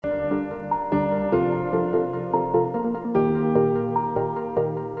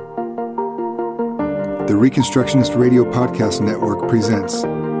Reconstructionist Radio Podcast Network presents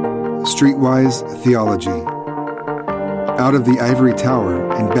Streetwise Theology. Out of the ivory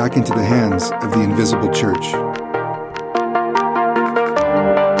tower and back into the hands of the invisible church.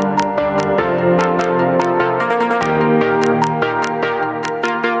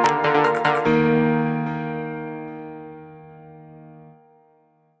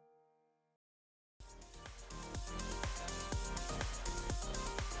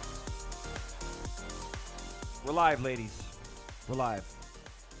 We're live, ladies. We're live.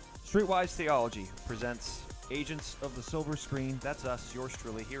 Streetwise Theology presents Agents of the Silver Screen. That's us, yours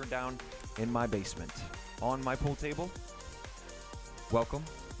truly, here down in my basement. On my pool table, welcome,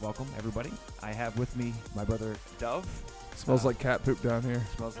 everybody. I have with me my brother, Duvv. Smells like cat poop down here.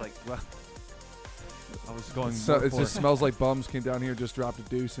 Smells like, well, I was going It just smells like bums came down here, just dropped a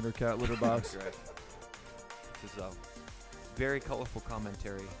deuce in her cat litter box. Right. This is a very colorful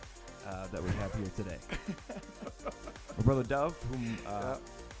commentary that we have here today. My brother Duvv, whom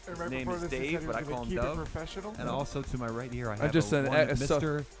his name is Dave, but I call him Duvv. And also to my right here, I have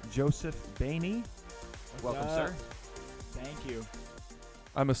Mr. Joseph Bainey. Welcome, sir. Thank you.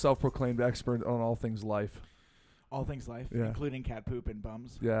 I'm a self-proclaimed expert on all things life. All things life, Yeah. including cat poop and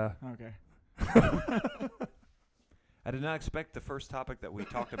bums. Yeah. Okay. I did not expect the first topic that we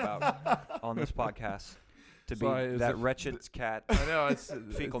talked about on this podcast to be that wretched cat. I know it's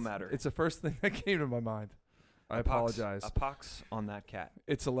fecal matter. It's the first thing that came to my mind. I apologize. A pox on that cat.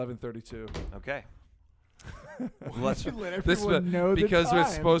 It's 11:32. Okay. Let's let everyone know because the time.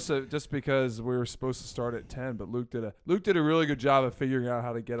 it's supposed to because we were supposed to start at 10, but Luke did a really good job of figuring out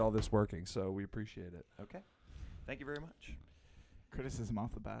how to get all this working, so we appreciate it. Okay. Thank you very much. Criticism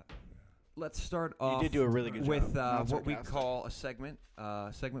off the bat. Let's start off. You did do a really good with job. what we call a segment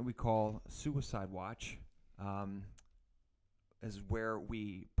we call Suicide Watch. Is where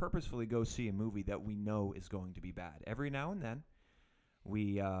we purposefully go see a movie that we know is going to be bad. Every now and then,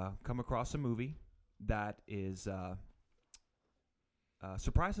 we come across a movie that is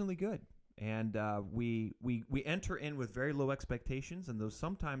surprisingly good, and we enter in with very low expectations, and those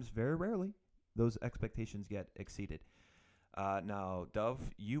sometimes, very rarely, those expectations get exceeded. Now, Duvv,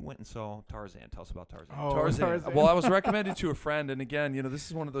 you went and saw Tarzan. Tell us about Tarzan. Oh, Tarzan. Well, I was recommended to a friend, and again, this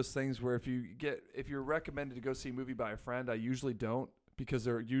is one of those things where if you're recommended to go see a movie by a friend, I usually don't because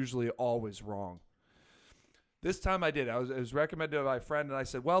they're usually always wrong. This time I did. I was recommended by a friend, and I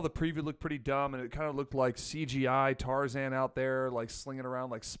said, well, the preview looked pretty dumb, and it kind of looked like CGI Tarzan out there, like slinging around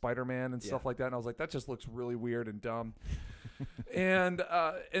like Spider-Man and stuff like that. And I was like, that just looks really weird and dumb. and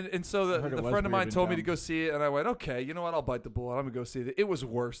so the friend of mine told me to go see it, and I went, okay, you know what? I'll bite the bullet. I'm going to go see it. It was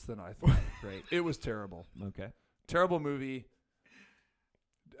worse than I thought. Great. It was terrible. Okay. Terrible movie.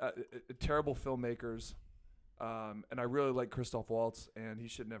 Terrible filmmakers. And I really like Christoph Waltz, and he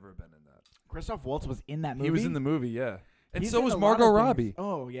should never have been in that. Christoph Waltz was in that movie? He was in the movie, yeah. And He's so in was a lot Margot of Robbie. things.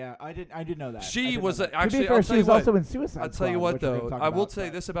 Oh, yeah. I did know that. She was actually. To be fair, I'll she tell you was what, also in Suicide I'll tell you Squad, what, though. I will say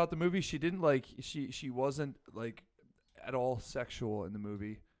but this about the movie. She didn't she wasn't like at all sexual in the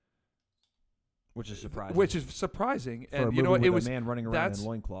movie. Which is surprising. And for a you know what? movie It with was a man running around in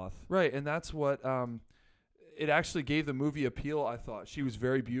loincloth. Right, and that's what it actually gave the movie appeal, I thought. She was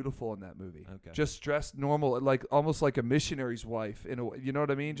very beautiful in that movie. Okay. Just dressed normal, like almost like a missionary's wife in a way. You know what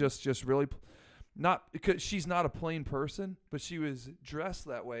I mean? Just really not because she's not a plain person, but she was dressed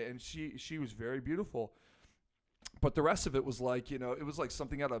that way, and she was very beautiful. But the rest of it was like, it was like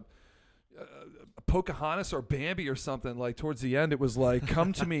something out of Pocahontas or Bambi or something. Like towards the end, it was like,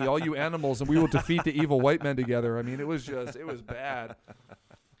 come to me, all you animals, and we will defeat the evil white men together. I mean, it was bad.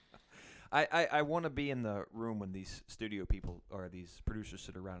 I want to be in the room when these studio people or these producers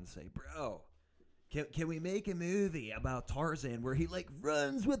sit around and say, bro, can we make a movie about Tarzan where he like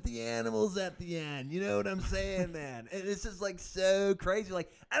runs with the animals at the end? You know what I'm saying, man? And it's just like so crazy. Like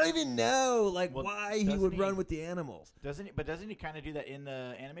I don't even know why he would run with the animals. Doesn't he kind of do that in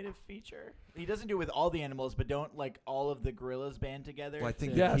the animated feature? He doesn't do it with all the animals, but don't like all of the gorillas band together? Well, I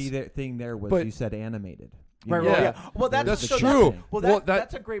think Yes. the key thing there was But- you said animated. Right, Yeah. yeah. Well, that's true.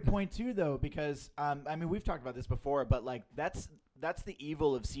 That's a great point too, though, because I mean we've talked about this before, but like that's the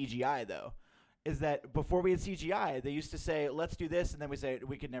evil of CGI, though, is that before we had CGI, they used to say let's do this, and then we say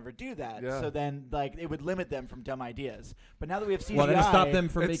we could never do that. Yeah. So then like it would limit them from dumb ideas. But now that we have CGI, Well, that stop them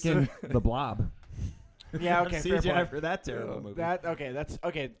from It's- making the Blob. Yeah, okay, fair CGI point. for that terrible movie. That's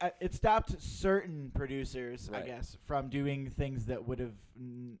okay. It stopped certain producers, Right. I guess, from doing things that would have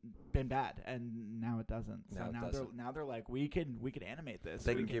been bad, and now it doesn't. So now they're like, we can animate this.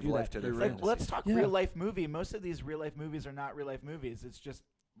 They We can give do life that. to their Like, fantasy. let's talk Yeah. real life movie. Most of these real life movies are not real life movies. It's just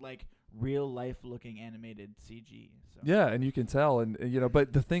like real life looking animated CG. So. Yeah, and you can tell, and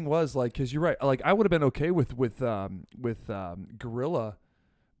but the thing was, like, because you're right, like I would have been okay with gorilla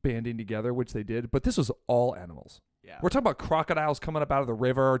banding together, which they did, but this was all animals. Yeah. We're talking about crocodiles coming up out of the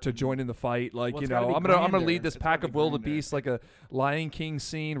river to join in the fight. Like, Well, I'm it's gotta be gonna grander. lead this It's pack gotta of be wildebeest like a Lion King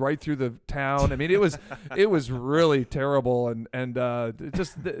scene right through the town. I mean, it was really terrible, and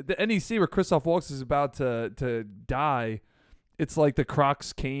just the NEC where Christoph Waltz is about to die. It's like the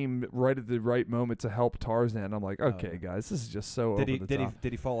Crocs came right at the right moment to help Tarzan. I'm like, okay, guys, this is just so over the top.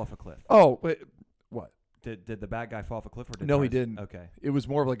 Did he fall off a cliff? Oh, wait, what? Did the bad guy fall off a cliff or did No, he Tarzan- didn't. Okay. It was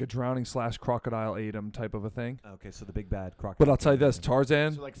more of like a drowning / crocodile ate him type of a thing. Okay, so the big bad crocodile. But I'll tell you came this, in.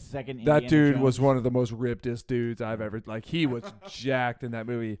 Tarzan, So like second that Indiana dude Jones. was one of the most rippedest dudes I've ever, like, he was jacked in that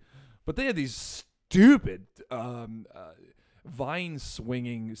movie. But they had these stupid vine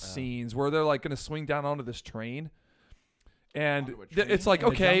swinging scenes where they're like going to swing down onto this train. And Onto a train it's like, in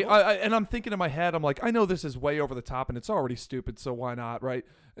the okay, jungle? and I'm thinking in my head, I'm like, I know this is way over the top and it's already stupid, so why not, right?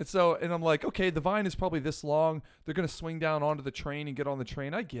 And I'm like, okay, the vine is probably this long. They're going to swing down onto the train and get on the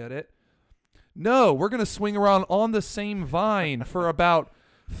train. I get it. No, we're going to swing around on the same vine for about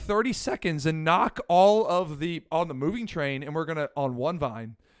 30 seconds and knock all of on the moving train, and we're going to, on one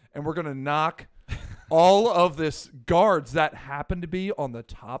vine, and we're going to knock all of this guards that happen to be on the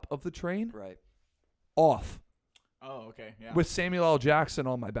top of the train Right. off. Oh, okay. Yeah. With Samuel L. Jackson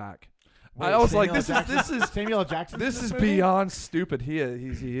on my back. Wait, I was like, Samuel this is Samuel L. Jackson. this is movie? beyond stupid. He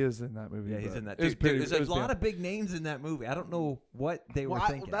is in that movie. Yeah, he's but in that. it was Dude, pretty- there's it a was lot beyond- of big names in that movie. I don't know what they were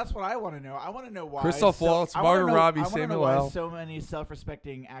thinking. That's what I want to know. I want to know why. Christoph Waltz, Margot Robbie, I wanna know Samuel why L. so many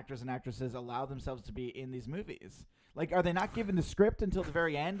self-respecting actors and actresses allow themselves to be in these movies. Like, are they not given the script until the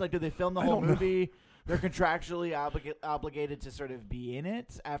very end? Like, do they film the I whole don't know. movie? They're contractually obligated to sort of be in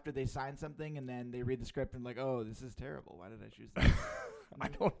it after they sign something, and then they read the script and like, oh, this is terrible. Why did I choose that? I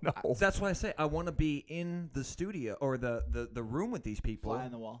don't know. That's why I say I want to be in the studio or the room with these people. Fly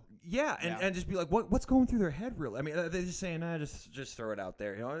on the wall. Yeah, and just be like, what's going through their head, really? I mean, they're just saying, just throw it out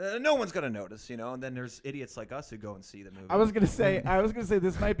there, no one's gonna notice, And then there's idiots like us who go and see the movie. I was gonna say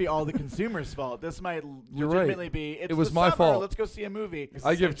this might be all the consumer's fault. This might You're right. legitimately be. It's It was the my summer, fault. Let's go see a movie.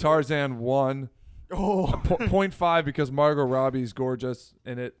 I give Tarzan 1. Oh, 0.5 because Margot Robbie's gorgeous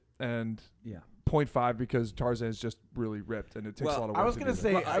in it, and Yeah. 0.5 because Tarzan is just really ripped, and it takes a lot of work. I was to gonna do that.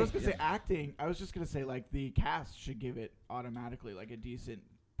 say, Well, I was gonna yeah. say acting. I was just gonna say like the cast should give it automatically like a decent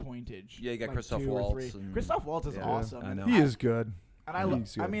pointage. Yeah, you got like Christoph 2 or Waltz 3. and- Christoph Waltz is Yeah, awesome. I know. He is good. And I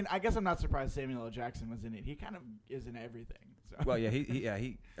He's I good. mean, I guess I'm not surprised Samuel L. Jackson was in it. He kind of is in everything. So. Well, yeah,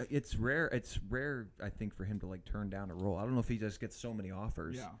 he. It's rare. It's rare, I think, for him to like turn down a role. I don't know if he just gets so many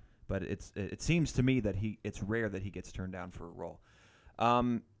offers. Yeah. But it seems to me that it's rare that he gets turned down for a role.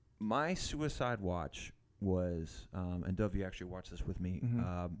 My suicide watch was, and Duvv, you actually watched this with me,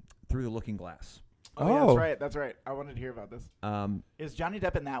 Through the Looking Glass. Oh, yeah, Oh. that's right. That's right. I wanted to hear about this. Is Is Johnny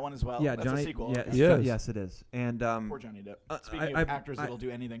Depp in that one as well? yeah, That's Johnny. a sequel. Yeah, Okay. it's Yes. yes, it is. And Poor Johnny Depp. Speaking I- of actors I- that'll do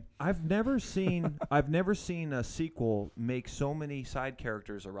anything. I've never seen a sequel make so many side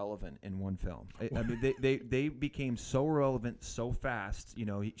characters irrelevant in one film. I mean, they became so irrelevant so fast.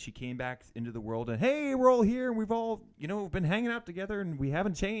 She came back into the world and hey, we're all here and we've all been hanging out together and we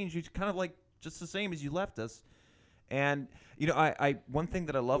haven't changed. It's kind of like just the same as you left us. And I one thing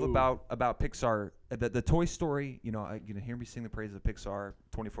that I love about Pixar, the Toy Story, you hear me sing the praises of Pixar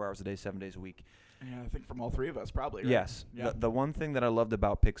 24 hours a day, 7 days a week. Yeah, I think from all three of us probably. Right? Yes. Yeah. The one thing that I loved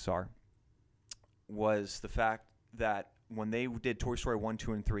about Pixar was the fact that when they did Toy Story 1,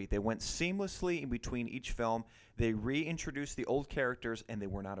 2, and 3, they went seamlessly in between each film. They reintroduced the old characters, and they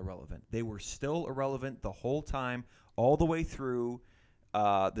were not irrelevant. They were still irrelevant the whole time, all the way through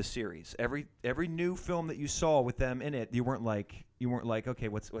the series. Every new film that you saw with them in it, you weren't like, okay,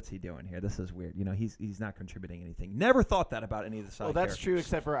 what's he doing here? This is weird. He's not contributing anything. Never thought that about any of the side Well, that's true, characters.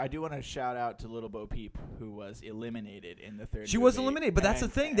 except for I do want to shout out to Little Bo Peep, who was eliminated in the third She was movie. eliminated, but that's the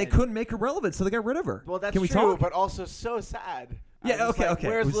And- thing. They and- couldn't make her relevant, so they got rid of her. Well, that's Can we true, talk? but also so sad. I Yeah, was just okay, like, okay.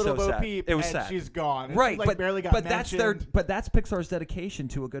 Where's It was Little so Bo sad. Peep? It was and sad. she's gone. And Right, she, like, barely got but that's mentioned. that's Pixar's dedication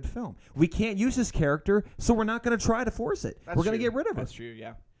to a good film. We can't use this character, so we're not going to try to force it. That's We're going to true. get rid of her. That's true.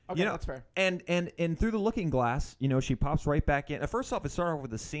 Yeah. Okay, that's fair. And Through the Looking Glass, she pops right back in. First off, it started off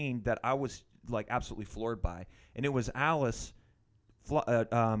with a scene that I was like absolutely floored by, and it was Alice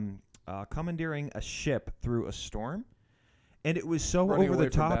commandeering a ship through a storm, and it was so Running over away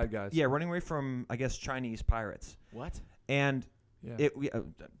the from top. bad guys. Yeah, running away from I guess Chinese pirates, What? and Yeah.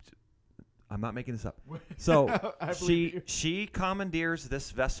 I'm not making this up. So I believe you. she commandeers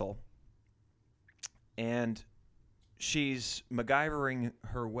this vessel, and she's MacGyvering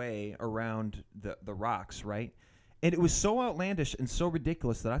her way around the rocks, right? And it was so outlandish and so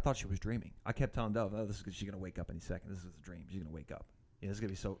ridiculous that I thought she was dreaming. I kept telling Dove, "Oh, she's gonna wake up any second. This is a dream. She's gonna wake up. It's gonna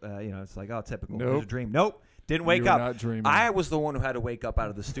be so. It's like, oh, typical. It was a dream. Nope, didn't wake You were up. not dreaming. I was the one who had to wake up out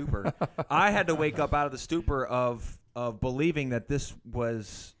of the stupor. I had to wake up out of the stupor of believing that this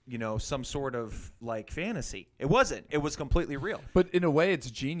was, some sort of like fantasy. It wasn't. It was completely real. But in a way, it's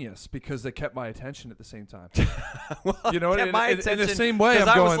genius because they kept my attention at the same time. Well, You know, kept in- my in the attention same way, because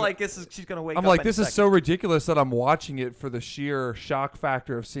I'm I was going- like, she's gonna wake up. I'm like, any this is second. so ridiculous that I'm watching it for the sheer shock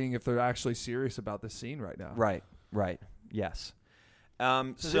factor of seeing if they're actually serious about this scene right now. Right. Yes.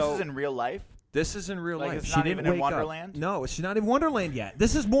 So this is in real life. This is in real Like, life. it's She not didn't even in wake up. Wonderland? No, she's not in Wonderland yet.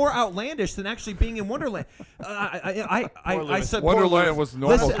 This is more outlandish than actually being in Wonderland. I Lewis. said Wonderland was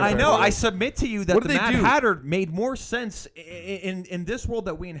normal. Listen, I compared know. to I this. submit to you that What the did they Mad do? Hatter made more sense in this world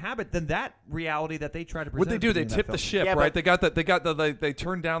that we inhabit than that reality that they try to present. What they do? They in that tipped the film. ship, Yeah, right? but- They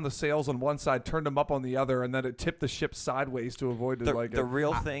turned down the sails on one side, turned them up on the other, and then it tipped the ship sideways to avoid The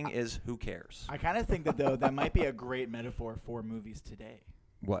real thing is, who cares? I kind of think that though that might be a great metaphor for movies today.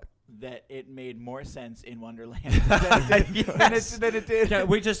 What? That it made more sense in Wonderland than it did. Yeah,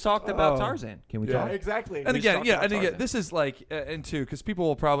 we just talked about Oh. Tarzan. Can we Yeah. talk? Exactly. And We again, talked yeah, about and again, Tarzan. this is like, and too, because people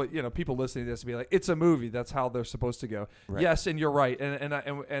will probably, people listening to this will be like, it's a movie. That's how they're supposed to go. Right. Yes, and you're right,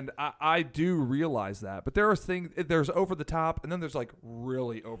 and I do realize that. But there are things, there's over the top, and then there's like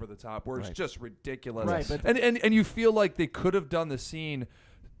really over the top, where it's Right. just ridiculous. Right, but- and you feel like they could have done the scene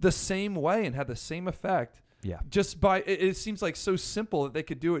the same way and had the same effect. Yeah. Just by it seems like so simple that they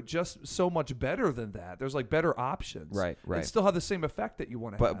could do it just so much better than that. There's like better options, Right. And still have the same effect that you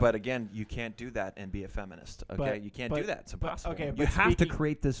want to have. But again, you can't do that and be a feminist. Okay, But- you can't do that. It's impossible. okay, you but have to speaking-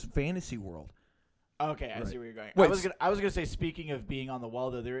 create this fantasy world. Okay, I Right. see where you're going. Wait, I was gonna say, speaking of being on the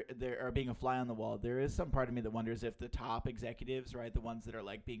wall, though, there or being a fly on the wall, there is some part of me that wonders if the top executives, right, the ones that are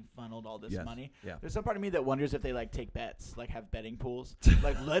like being funneled all this Yes. money, Yeah. there's some part of me that wonders if they like take bets, like have betting pools,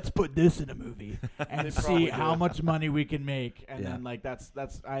 like let's put this in a movie and see probably how do. much money we can make, and Yeah. then like that's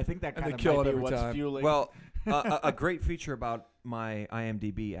I think that And kind they of kill might it be every what's time. fueling. Well, a great feature about my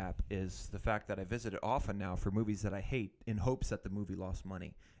IMDb app is the fact that I visit it often now for movies that I hate in hopes that the movie lost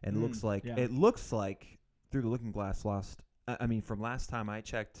money. And Mm, it looks like Through the Looking Glass lost. From last time I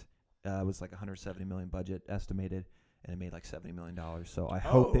checked, it was like 170 million budget estimated, and it made like $70 million. So I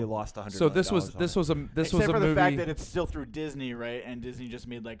hope they lost 100. so this was on it. except for the movie. fact that it's still through Disney, right? And Disney just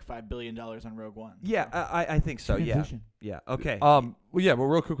made like $5 billion on Rogue One. Yeah, I think so. Transition. Yeah. Okay. Well,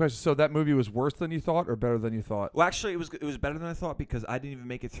 real quick question. So that movie was worse than you thought, or better than you thought? Well, actually, it was better than I thought because I didn't even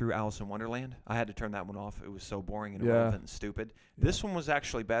make it through Alice in Wonderland. I had to turn that one off. It was so boring and Yeah. irrelevant and stupid. This one was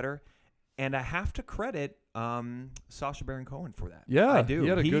actually better, and I have to credit Sacha Baron Cohen for that. Yeah, I do. he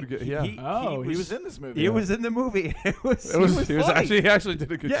had a good- yeah. He was in this movie. He was in the movie. He He actually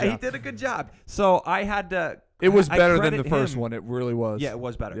did a good job. he did a good job. So I had to. It was I better than the credit first him. one. It really was. Yeah, it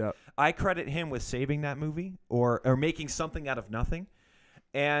was better. Yeah. I credit him with saving that movie or making something out of nothing.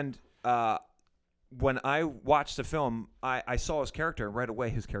 And when I watched the film, I saw his character, and right away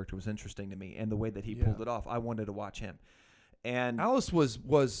his character was interesting to me. And the way that he pulled it off, I wanted to watch him. And Alice was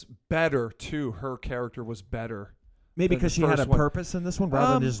better too. Her character was better. maybe than because the she had a first one. purpose in this one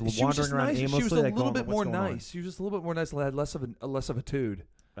rather than just she was wandering just around nice. aimlessly. She was a like, little going, bit "What's more going on?" nice. She was just a little bit more nice. Had less of a tude.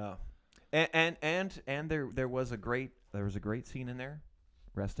 Oh, and there was a great scene in there.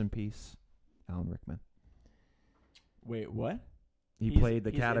 Rest in peace, Alan Rickman. Wait, what? He He's- played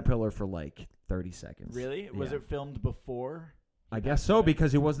the he's in- caterpillar for like 30 seconds. Really? Was Yeah. it filmed before? I guess so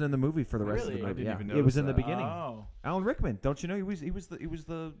because he wasn't in the movie for the rest of Really? the I movie. didn't even It was notice in the that. beginning. Oh. Alan Rickman, don't you know he was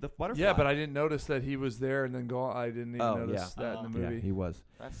the butterfly? Yeah, but I didn't notice that he was there and then go. I didn't even Oh, notice yeah. that in the Yeah, movie. he was.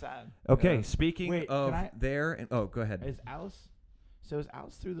 That's sad. Okay, Yeah. speaking Wait, of can I- there and go ahead. Is Alice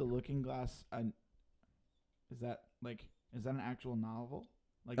Through the Looking Glass is that an actual novel?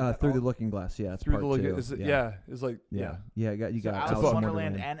 Like is that Through all- the Looking Glass, yeah, it's Through part the look, two. it's yeah. it's like Yeah, you got So Alice Alice in in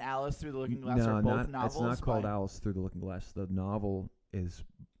Wonderland and Alice Through the Looking Glass no, are both not, novels. it's not called by- Alice Through the Looking Glass. The novel is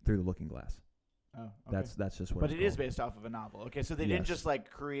Through the Looking Glass. Oh, okay. That's just what. But it's it is called. based off of a novel. Okay, so they didn't Yes. just like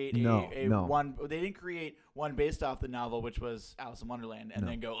create No. They didn't create one based off the novel, which was Alice in Wonderland, and No.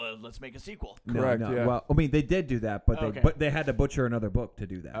 then go, let's make a sequel. Correct, No, yeah. Well, I mean, they did do that, but Okay. they had to butcher another book to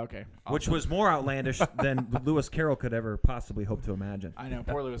do that. Okay, Which awesome. was more outlandish than Lewis Carroll could ever possibly hope to imagine. I know,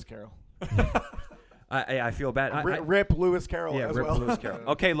 poor Lewis Carroll. I feel bad. Rip Lewis Carroll Yeah, as rip well. Lewis Carroll.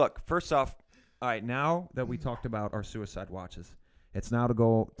 Okay, look. First off, all right. Now that we talked about our suicide watches, it's now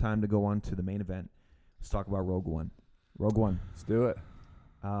time to go on to the main event. Let's talk about Rogue One. Rogue One. Let's do it.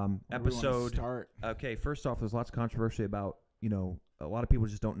 Where do we wanna Episode. start? Okay, first off, there's lots of controversy about, a lot of people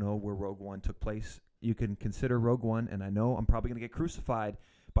just don't know where Rogue One took place. You can consider Rogue One, and I know I'm probably going to get crucified,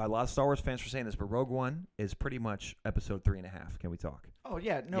 by a lot of Star Wars fans for saying this, but Rogue One is pretty much episode 3.5. Can we talk? Oh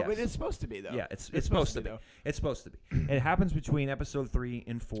yeah, no, Yes. but it's supposed to be though. Yeah, it's supposed to be. though. It's supposed to be. It happens between episode 3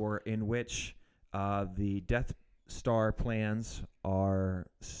 and 4, in which the Death Star plans are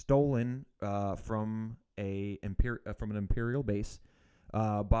stolen from an Imperial base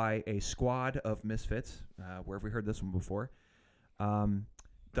by a squad of misfits. Where have we heard this one before?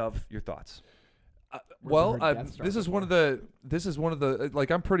 Duvv, your thoughts? This is one of the like,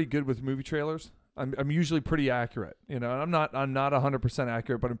 I'm pretty good with movie trailers. I'm usually pretty accurate, and I'm not 100%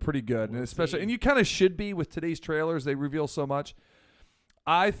 accurate, but I'm pretty good, and especially, and you kind of should be with today's trailers. They reveal so much.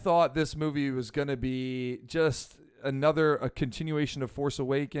 I thought this movie was going to be just a continuation of Force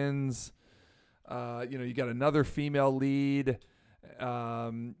Awakens. You got another female lead.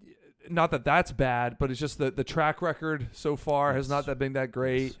 Not that that's bad, but it's just the track record so far has not been that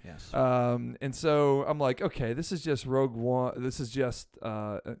great. Yes. And so I'm like, okay, this is just Rogue One. This is just,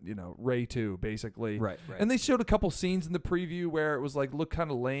 Ray 2, basically. Right. And they showed a couple scenes in the preview where it was like, looked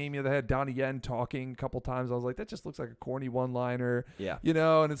kind of lame. They had Donnie Yen talking a couple times. I was like, that just looks like a corny one-liner. Yeah.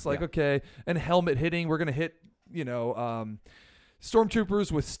 And it's like, okay. And helmet hitting, we're going to hit,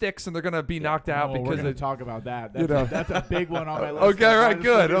 stormtroopers with sticks, and they're going to be knocked out because we're going of to talk about that. That's a big one on my list. Okay, right,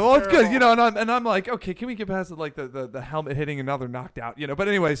 good. Well, it's good, and I'm like, okay, can we get past the helmet hitting and now they're knocked out, But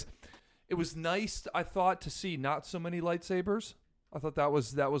anyways, it was nice, I thought, to see not so many lightsabers. I thought that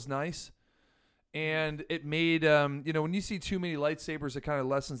was nice, and it made when you see too many lightsabers, it kind of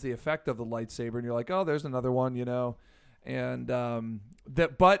lessens the effect of the lightsaber, and you're like, oh, there's another one, and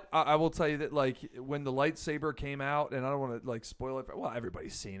but I will tell you that, like, when the lightsaber came out, and I don't want to like spoil it. Well,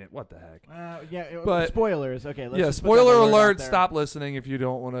 everybody's seen it. What the heck? But spoilers. Okay. Let's just put spoiler that alert. out there. Stop listening if you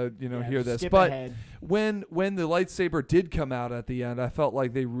don't want to hear this. Skip But ahead. when the lightsaber did come out at the end, I felt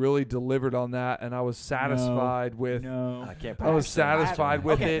like they really delivered on that, and I was satisfied with. No. I was satisfied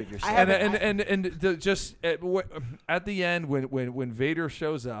with it, at the end when Vader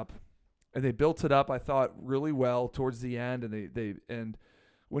shows up. And they built it up, I thought, really well towards the end. And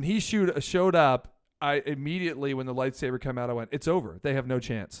when he showed up, I immediately, when the lightsaber came out, I went, "It's over. They have no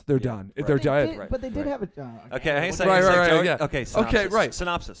chance. They're done. Right. They're giant." But they did have a. Okay, hang on a second. Right, yeah. Okay, synopsis. Okay, right.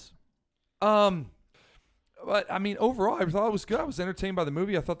 Synopsis. But I mean, overall, I thought it was good. I was entertained by the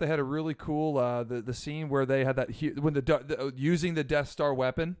movie. I thought they had a really cool the scene where they had that when using the Death Star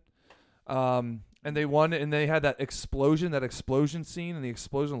weapon. And they won, and they had that explosion scene, and the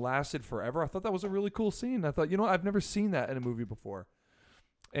explosion lasted forever. I thought that was a really cool scene. I thought, I've never seen that in a movie before.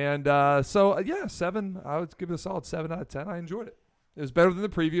 And 7. I would give it a solid 7 out of 10. I enjoyed it. It was better than the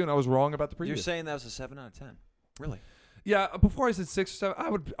preview, and I was wrong about the preview. You're saying that was a 7 out of 10? Really? Yeah, before I said 6 or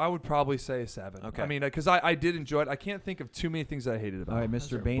 7, I would probably say a 7. Okay. I mean, because I did enjoy it. I can't think of too many things that I hated about it. All right,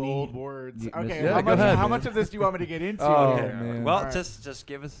 Mr. Baney. Bold words. Okay, Yeah, go ahead, how man. much of this do you want me to get into? Oh, here? man. Well, All right. just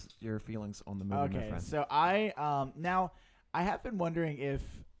give us your feelings on the movie, my Okay, friend. so I have been wondering if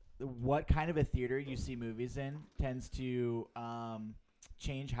what kind of a theater you see movies in tends to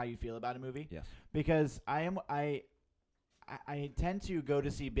change how you feel about a movie. Yes. Because I tend to go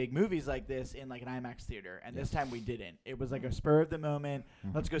to see big movies like this in like an IMAX theater, and this time we didn't. It was like a spur of the moment.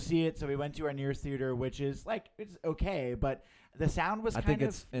 Let's go see it. So we went to our nearest theater, which is like it's okay, but the sound was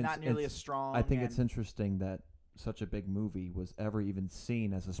not nearly as strong. I think it's interesting that such a big movie was ever even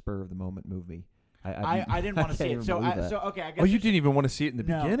seen as a spur of the moment movie. I didn't want to see it. So okay, I guess. Oh, you didn't even want to see it in the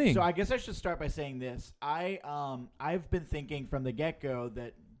beginning. So I guess I should start by saying this. I've been thinking from the get-go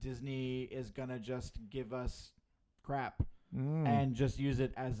that Disney is gonna just give us crap. And just use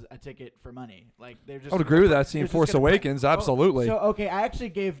it as a ticket for money. Like they're just. I would agree with that. Seeing Force Awakens, absolutely. So okay, I actually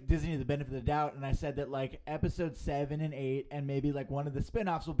gave Disney the benefit of the doubt, and I said that like episode 7 and 8, and maybe like one of the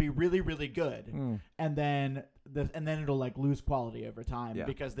spin-offs will be really, really good, and then it'll like lose quality over time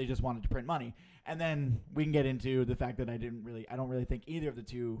because they just wanted to print money. And then we can get into the fact that I don't really think either of the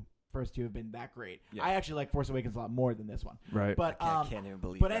first two have been that great. Yeah. I actually like Force Awakens a lot more than this one. Right. But I can't even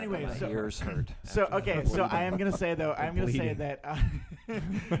believe. But that. anyway, My ears hurt. So okay, so I am gonna say though,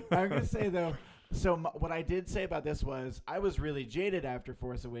 So what I did say about this was I was really jaded after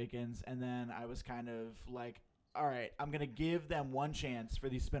Force Awakens, and then I was kind of like, all right, I'm gonna give them one chance for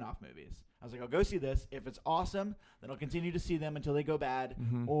these spin-off movies. I was like, I'll go see this. If it's awesome, then I'll continue to see them until they go bad.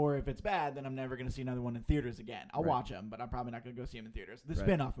 Or if it's bad, then I'm never going to see another one in theaters again. I'll watch them, but I'm probably not going to go see them in theaters. The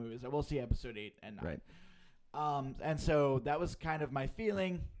spin-off movies, I will see episode 8 and 9. Right. And so that was kind of my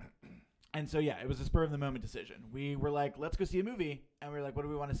feeling. And so, yeah, it was a spur-of-the-moment decision. We were like, let's go see a movie. And we were like, what do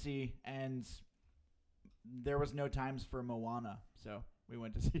we want to see? And there was no times for Moana, so we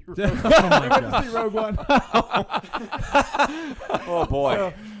went to see Rogue One. Oh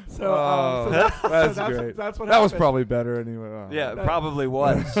boy! Oh, that's great. That's what that was happened. probably better anyway. Oh. Yeah, it probably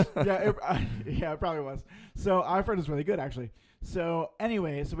was. Yeah, it probably was. So I've heard it's really good, actually. So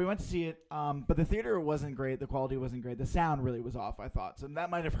anyway, we went to see it, but the theater wasn't great. The quality wasn't great. The sound really was off, I thought. So that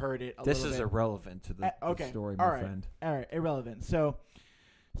might have hurt it a This little is bit. irrelevant to the Okay. story, All my right. friend. All right, irrelevant. So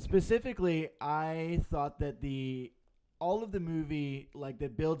specifically, I thought that all of the movie, like,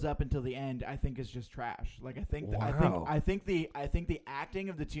 that builds up until the end, I think is just trash. Like, I think the acting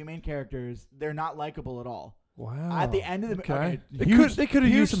of the two main characters, they're not likable at all. Wow. At the end of the movie, okay. huge, They could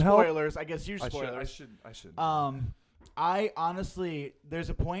have used some help. spoilers. I guess huge spoilers. I should. I honestly, there's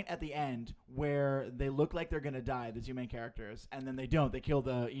a point at the end where they look like they're gonna die, the two main characters, and then they don't. They kill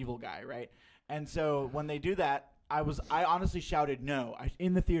the evil guy, right? And so when they do that, I honestly shouted no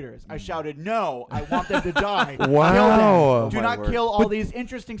in the theaters. I shouted no. I want them to die. Wow. Kill them. Oh, Do my not word. kill all these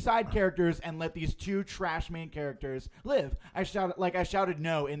interesting side characters and let these two trash main characters live. I shouted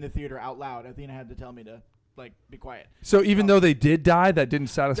no in the theater out loud. Athena had to tell me to be quiet. So even though they did die, that didn't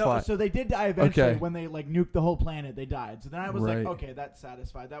satisfy. No, so they did die eventually. Okay. When they nuked the whole planet, they died. So then I was Right. like, okay, that's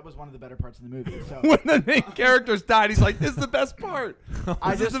satisfied. That was one of the better parts of the movie. So When the main characters died, he's like, "This is the best part."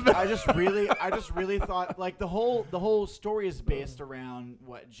 I just really thought the whole story is based around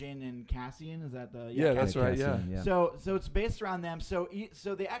what, Jin and Cassian, is that the Yeah, that's right. Yeah. Cassian, yeah. So it's based around them. So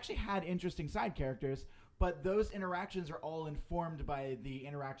they actually had interesting side characters, but those interactions are all informed by the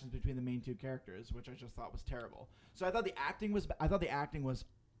interactions between the main two characters, which I just thought was terrible. So I thought the acting was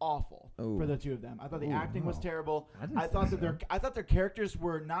awful for the two of them. I thought the acting was terrible. I thought their characters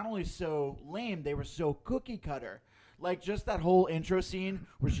were not only so lame, they were so cookie cutter. Like, just that whole intro scene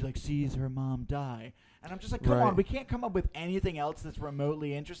where she sees her mom die. And I'm just like, come Right. on, we can't come up with anything else that's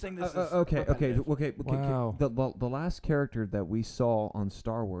remotely interesting. This is Okay. repetitive. Wow. The last character that we saw on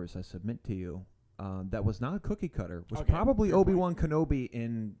Star Wars, I submit to you, that was not a cookie cutter. Was Okay, probably fair Obi-Wan Kenobi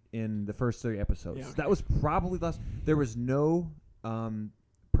in the first 3 episodes. Yeah, okay. That was probably less. There was no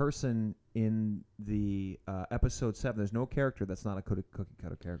person in the episode 7. There's no character that's not a cookie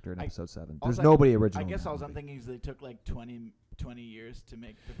cutter character in episode 7. There's nobody original. I guess in that all I'm movie. thinking is they took 20 years to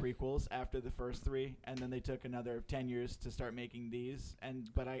make the prequels after the first 3, and then they took another 10 years to start making these.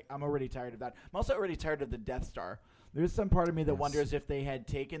 But I'm already tired of that. I'm also already tired of the Death Star. There's some part of me that wonders if they had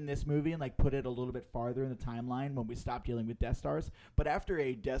taken this movie and put it a little bit farther in the timeline when we stopped dealing with Death Stars. But after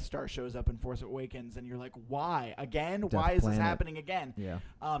a Death Star shows up in Force Awakens, and you're like, why again? Why is this happening again? Yeah.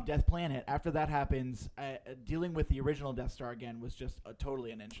 Death Planet. After that happens, dealing with the original Death Star again was just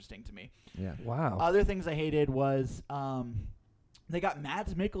totally uninteresting to me. Yeah. Wow. Other things I hated was they got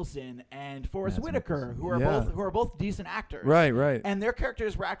Mads Mikkelsen and Forrest Mads Whitaker, Mikkelsen. who are both decent actors. Right. And their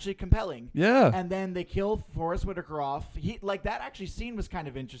characters were actually compelling. Yeah. And then they kill Forrest Whitaker off. That actually scene was kind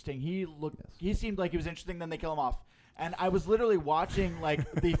of interesting. He seemed like he was interesting. Then they kill him off. And I was literally watching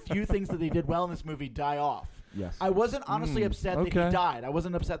the few things that they did well in this movie die off. Yes. I wasn't honestly upset that okay. he died. I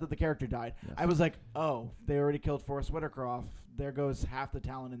wasn't upset that the character died. Yes. I was like, oh, they already killed Forrest Whitaker off. There goes half the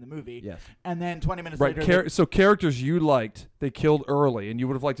talent in the movie. Yes. And then 20 minutes Right. later, So characters you liked, they killed early, and you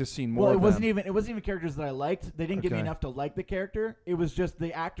would have liked to have seen more. well, it of wasn't them. even characters that I liked. They didn't give me Okay. enough to like the character. It was just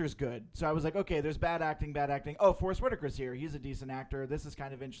the actor's good. So I was like, okay, there's bad acting. Oh, Forrest Whitaker's here. He's a decent actor. This is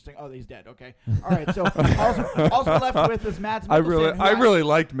kind of interesting. Oh, he's dead. Okay. All right. So also left with is Mads Mikkelsen. I really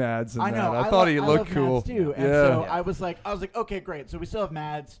liked Mads in I know. that. I thought he love looked cool. Mads too. And yeah. so I was like, okay, great. So we still have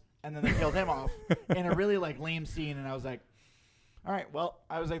Mads, and then they killed him off in a really lame scene, and I was like, all right, well,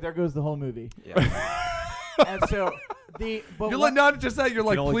 there goes the whole movie. Yeah. And so You're like not just that. You're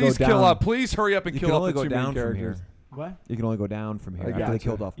like, can only please go kill down. up. Please hurry up and You kill can off only the go two main down from here. characters. what? You can only go down from here I after gotcha. they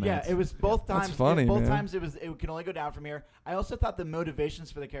killed off Yeah, Mads. it was both times. That's funny, both man. times it can only go down from here. I also thought the motivations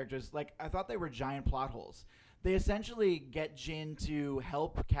for the characters, I thought they were giant plot holes. They essentially get Jin to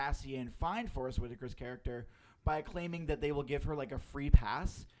help Cassian find Forrest Whitaker's character by claiming that they will give her a free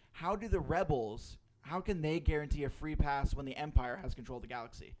pass. How can they guarantee a free pass when the Empire has control of the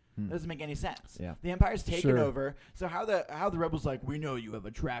galaxy? That doesn't make any sense. Yeah. The Empire's taken Sure. over. So how the rebels we know you have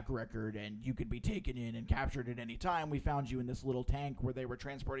a track record and you could be taken in and captured at any time. We found you in this little tank where they were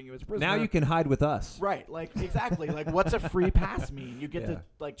transporting you as a prisoner. Now you can hide with us. Right, exactly. What's a free pass mean? You get Yeah.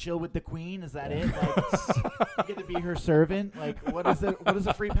 to chill with the queen? Is that it? You get to be her servant? What is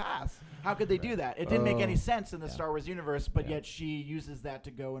a free pass? How could they do that? It didn't make any sense in the Star Wars universe, but yet she uses that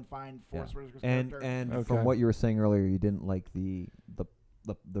to go and find Forrest Whitaker's character. And Okay. from what you were saying earlier, you didn't like the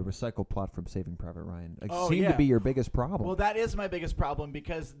recycled plot from Saving Private Ryan. It seemed to be your biggest problem. Well, that is my biggest problem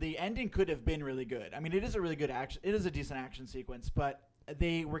because the ending could have been really good. I mean, it is a really good action. It is a decent action sequence, but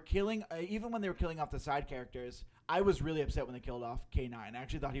they were killing even when they were killing off the side characters. I was really upset when they killed off K9. I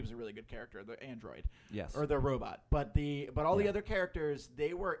actually thought he was a really good character, the android. Yes. Or the robot. But all the other characters,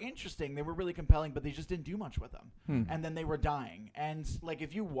 they were interesting. They were really compelling, but they just didn't do much with them. And then they were dying. And like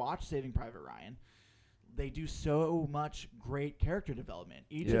if you watch Saving Private Ryan, they do so much great character development.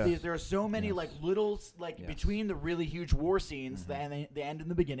 Each of these, there are so many like little between the really huge war scenes, the end and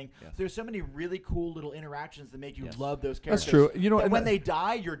the beginning. There's so many really cool little interactions that make you love those characters. That's true. You know, and when they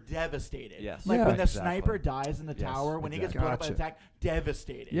die, you're devastated. Yes. Like when the sniper dies in the tower, when he gets blown up by the attack,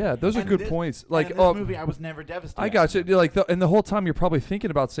 devastated. Yeah, those are good points. Like in this movie, I was never devastated. I got you. Like, and the whole time you're probably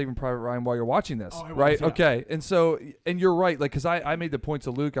thinking about Saving Private Ryan while you're watching this, right? Okay, and so you're right. Like, because I made the point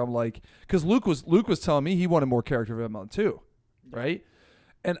to Luke, I'm like, because Luke was telling me he wanted more character development too, right?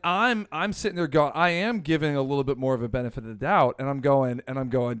 And I'm sitting there going, I am giving a little bit more of a benefit of the doubt, and I'm going,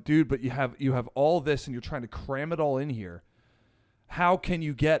 dude, but you have all this, and you're trying to cram it all in here. How can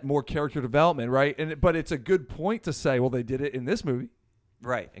you get more character development, right? But it's a good point to say, well, they did it in this movie.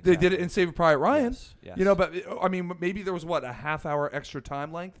 Right, exactly. They did it in Saving Private Ryan. Yes. You know, but I mean, maybe there was a half-hour extra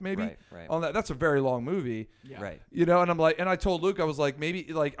time length, maybe right. on that. That's a very long movie, right? You know, and I'm like, and I told Luke, I was like,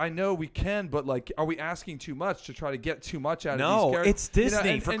 maybe, like, I know we can, but like, are we asking too much to try to get too much out of these characters? No, it's Disney,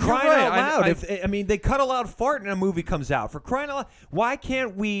 you know, for and crying right. out loud. I mean, they cut a loud fart and a movie comes out. For crying out loud, why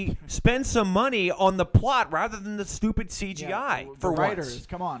can't we spend some money on the plot rather than the stupid CGI for writers? once?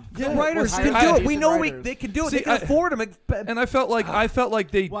 Come on, the writers can do it. We know they can do it. They can afford them. And I felt like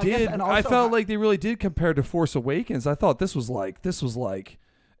they did. I felt like they really did compared to Force Awakens. I thought this was like.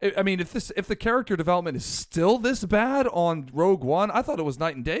 I mean, if the character development is still this bad on Rogue One, I thought it was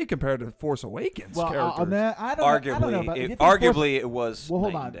night and day compared to Force Awakens characters. Arguably, it was. Well,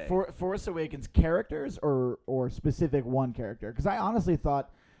 hold on. Force Awakens characters or specific one character? Because I honestly thought.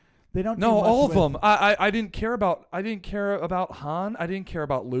 They don't. No, all of them. I didn't care about. I didn't care about Han. I didn't care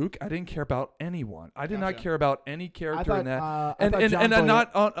about Luke. I didn't care about anyone. I did not care about any character in that. And I'm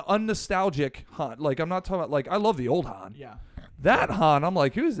not unnostalgic Han. Like, I'm not talking about, like, I love the old Han. Yeah. That Han, I'm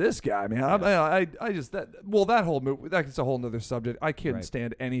like, who's this guy, man? I just that whole movie. That's a whole nother subject. I couldn't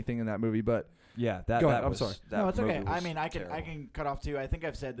stand anything in that movie, but. Yeah, I'm sorry. No, it's okay. I mean, I can cut off too. I think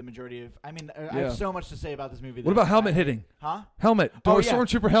I've said the majority of. I mean, I have so much to say about this movie. What about helmet hitting? Huh? Helmet.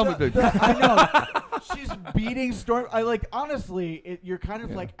 Stormtrooper helmet. I know. She's beating Storm. Honestly, you're kind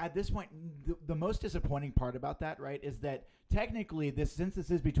of like at this point. The most disappointing part about that, right, is that technically since this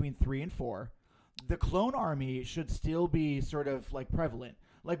is between 3 and 4, the clone army should still be sort of like prevalent.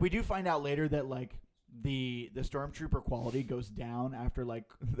 Like, we do find out later that like. The stormtrooper quality goes down after like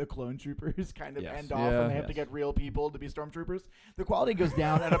the clone troopers kind of end off and they have to get real people to be stormtroopers. The quality goes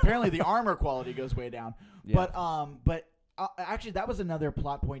down and apparently the armor quality goes way down. Yeah. But actually that was another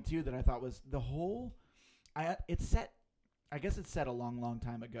plot point too that I thought was the whole. It's set. I guess it's set a long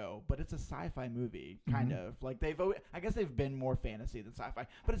time ago, but it's a sci-fi movie, kind of. Like I guess they've been more fantasy than sci-fi,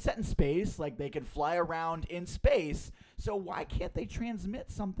 but it's set in space. Like they can fly around in space. So why can't they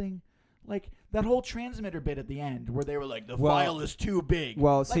transmit something? Like that whole transmitter bit at the end, where they were like, "The file is too big."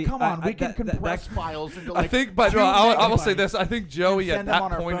 Well, like, see, come on, we can compress files into like. I think, but I will say this: I think Joey at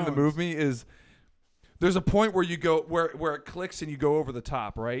that point in the movie is there's a point where you go where it clicks and you go over the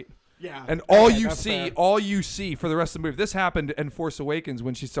top, right? Yeah. And all you see for the rest of the movie. This happened in Force Awakens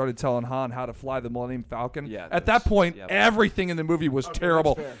when she started telling Han how to fly the Millennium Falcon. Yeah, at that point, everything in the movie was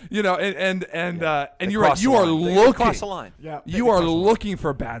terrible. You know, and you're right. You are looking across the line. Yeah. You are looking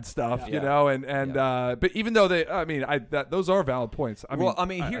for bad stuff. You know, but even though those are valid points.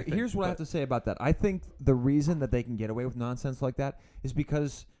 Here's what I have to say about that. I think the reason that they can get away with nonsense like that is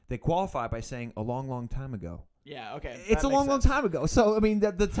because they qualify by saying a long time ago. Yeah, okay. It's a long time ago. So, I mean,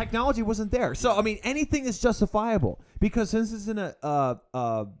 the technology wasn't there. So, I mean, anything is justifiable because since it's in a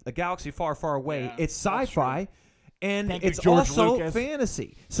galaxy far away, it's sci-fi and it's also Lucas.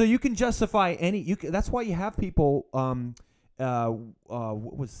 Fantasy. So you can justify any. That's why you have people. What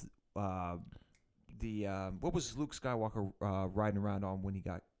was Luke Skywalker riding around on when he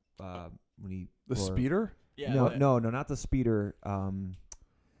got speeder? Yeah. No, not the speeder.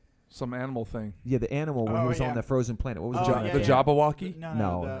 Some animal thing. Yeah, the animal when he was on the frozen planet. What was the Jabberwocky? No,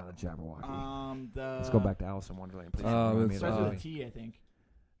 not the Jabberwocky. Let's go back to Alice in Wonderland, please. It starts with a T, I think.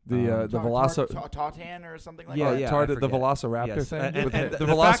 The Tautan or something like that. The Velociraptor thing. And the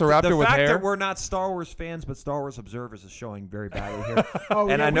Velociraptor with hair. The fact that we're not Star Wars fans, but Star Wars observers is showing very badly here.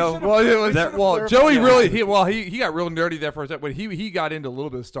 I know. Well, Joey really he got real nerdy there for a second, but he got into a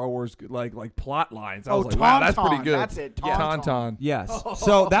little bit of Star Wars like plot lines. I was like, wow, that's pretty good. That's it. Tauntaun. Yes.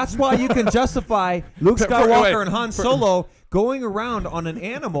 So that's why you can justify Luke Skywalker and Han Solo going around on an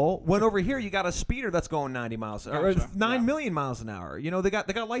animal when over here you got a speeder that's going 90 miles or 9 million miles an hour. You know, they got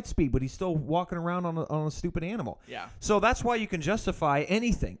light speed, but he's still walking around on a stupid animal. Yeah. So that's why you can justify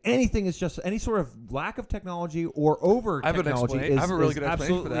anything. Anything is just any sort of lack of technology or over technology I have a really good explanation for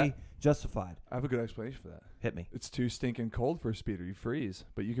absolutely that. justified. I have a good explanation for that. Hit me. It's too stinking cold for a speeder. You freeze,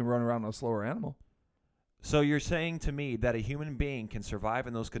 but you can run around on a slower animal. So you're saying to me that a human being can survive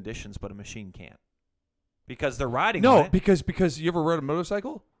in those conditions, but a machine can't? Because they're riding on it. because you ever rode a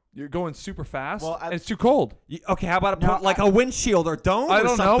motorcycle? You're going super fast, Well, and it's too cold. Okay, how about a windshield or dome I or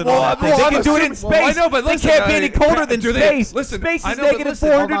don't know. something? Well, on that thing? well, They I'm can do it in assuming- space. well, I know, but listen, they can't be any colder than do they- space. listen, Space I is know, but negative listen,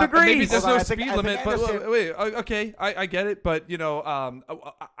 400 hold on. degrees. Maybe there's Hold no on, I think- speed I limit, think I but understand. wait, okay, I get it, but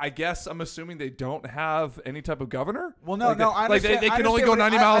I guess I'm assuming they don't have any type of governor. Well, no, Like no. they- I like they understand- I can only understand go what-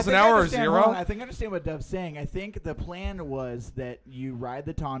 90 I miles an think I hour or understand- hold 0. on, I think I understand what Duv's saying. I think the plan was that you ride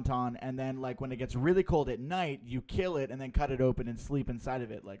the Tauntaun, and then like when it gets really cold at night, you kill it and then cut it open and sleep inside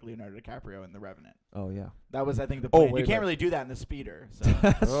of it, like Leonardo DiCaprio in The Revenant. Oh yeah, That was, I think, the Oh, plan. wait You a can't minute. really do that in the speeder. So.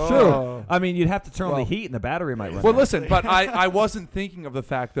 that's Oh. true. I mean, you'd have to turn on Well- the heat, and the battery might run Well, out. listen, but I wasn't thinking of the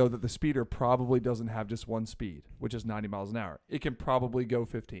fact, though, that the speeder probably doesn't have just one speed, which is 90 miles an hour. It can probably go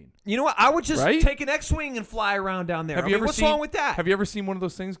 15. You know what? I would just Right? take an X-wing and fly around down there. Have you ever what's seen, wrong with that? Have you ever seen one of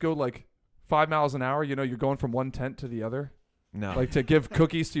those things go like 5 miles an hour? You know, you're going from one tent to the other. No. Like to give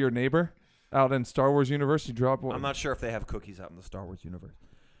cookies to your neighbor out in Star Wars universe. You drop one. I'm not sure if they have cookies out in the Star Wars universe.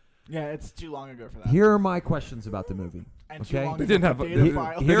 Yeah, it's too long ago for that. Here are my questions about the movie. And too Okay? long They ago didn't for have- data they-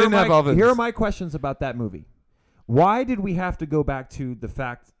 files. they didn't have ovens. Here are my questions about that movie. Why did we have to go back to the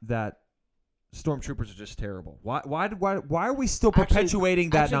fact that stormtroopers are just terrible? Why are we still perpetuating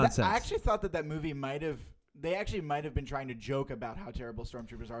that nonsense? I actually thought that movie might have. They actually might have been trying to joke about how terrible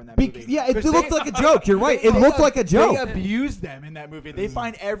stormtroopers are in that movie. Yeah, it 'Cause looked like a joke. You're right. It looked like a joke. They abuse them in that movie. They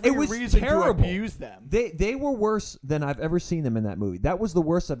find every It was reason terrible. to abuse them. They were worse than I've ever seen them in that movie. That was the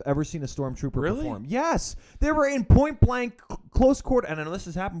worst I've ever seen a stormtrooper Really? perform. Yes, they were in point blank, close quarter. And I know this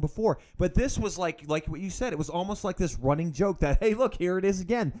has happened before, but this was like what you said. It was almost like this running joke that, hey, look, here it is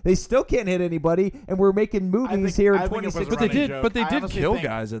again. They still can't hit anybody, and we're making movies here in I think it was 2016. But they running did. joke. But they I did honestly kill think-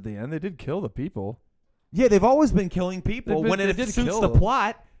 guys at the end. They did kill the people. Yeah, they've always been killing people when they it did suits kill the them.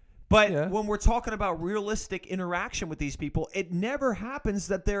 plot. But Yeah. when we're talking about realistic interaction with these people, it never happens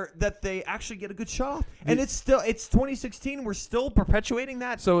that they actually get a good shot. And it's 2016. We're still perpetuating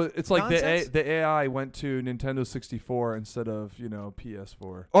that. So it's like nonsense? the AI went to Nintendo 64 instead of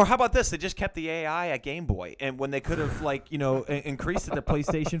PS4. Or how about this? They just kept the AI at Game Boy, and when they could have increased it to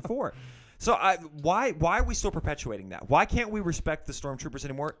PlayStation 4. So why are we still perpetuating that? Why can't we respect the stormtroopers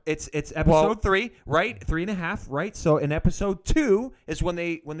anymore? It's episode 3, right? 3.5, right? So in episode 2 is when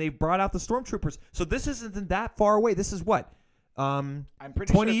they brought out the stormtroopers. So this isn't that far away. This is what? I'm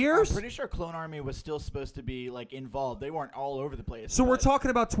pretty 20 sure, years? I'm pretty sure Clone Army was still supposed to be like involved. They weren't all over the place. So we're but-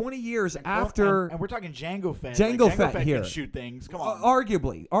 talking about 20 years and after. and we're talking Jango Fett. Jango Like, Fett Fett here. can shoot things. Come on.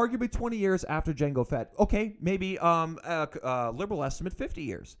 Arguably 20 years after Jango Fett. Okay, maybe liberal estimate 50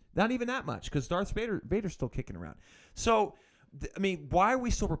 years. Not even that much, because Darth Vader's still kicking around. So, why are we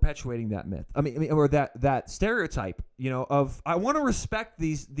still perpetuating that myth? Or that stereotype, of I want to respect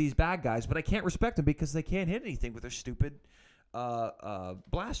these bad guys, but I can't respect them because they can't hit anything with their stupid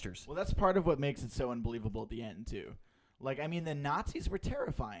blasters. Well, that's part of what makes it so unbelievable at the end too. Like, the Nazis were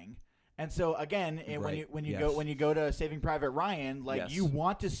terrifying. And so again, Right. when you Yes. go to Saving Private Ryan, like Yes. you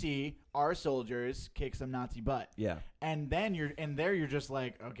want to see our soldiers kick some Nazi butt. Yeah. And then you're just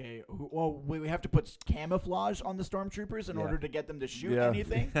like, okay, we have to put camouflage on the stormtroopers in Yeah. order to get them to shoot Yeah.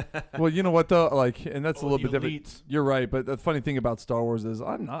 anything. Well, you know what though, and that's a Oh, little the bit different. elites. You're right, but the funny thing about Star Wars is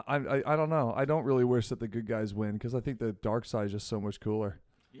I don't know. I don't really wish that the good guys win because I think the dark side is just so much cooler.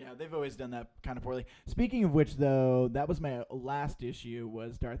 Yeah, they've always done that kind of poorly. Speaking of which, though, that was my last issue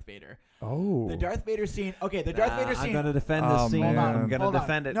was Darth Vader. Oh, The Darth Vader scene. Okay, the Darth Vader I'm scene. going to defend Oh, this scene. man. I'm going Hold to on.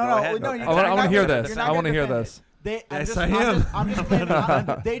 defend it. No, Go no, ahead. no, Go you're ahead. I wanna not hear gonna- this. you're not I wanna gonna hear defend this. it. Yes, I am. I'm just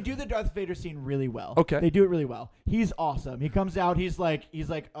claiming, they do the Darth Vader scene really well. Okay. They do it really well. He's awesome. He comes out. He's like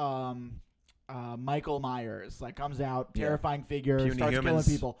Michael Myers. Like comes out, Yeah. terrifying figure, Puny starts humans.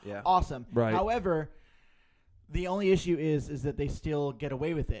 killing people. Yeah. Awesome. Right. However, the only issue is that they still get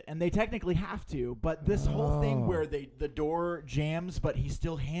away with it, and they technically have to. But this whole thing where the door jams, but he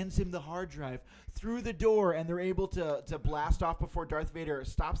still hands him the hard drive through the door, and they're able to blast off before Darth Vader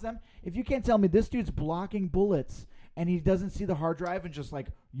stops them. If you can't tell me this dude's blocking bullets, and he doesn't see the hard drive and just like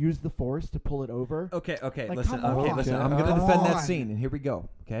use the force to pull it over. Okay. Like, listen. come Okay, on. listen. I'm going to Come defend that on. scene, and here we go.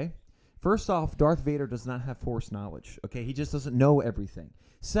 Okay. First off, Darth Vader does not have Force knowledge. Okay, he just doesn't know everything.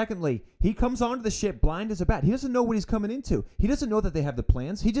 Secondly, he comes onto the ship blind as a bat. He doesn't know what he's coming into. He doesn't know that they have the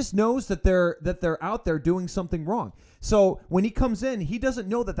plans. He just knows that they're out there doing something wrong. So when he comes in, he doesn't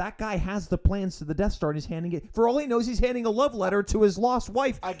know that guy has the plans to the Death Star and he's handing it. For all he knows, he's handing a love letter to his lost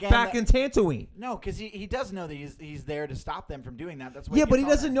wife back in Tatooine. No, because he does know that he's there to stop them from doing that. That's what. Yeah, but he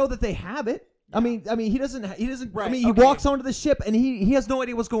doesn't know that they have it. Yeah. I mean, he doesn't. Right, I mean, he walks onto the ship and he has no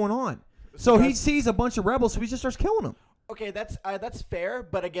idea what's going on. So he sees a bunch of rebels, so he just starts killing them. Okay, that's fair,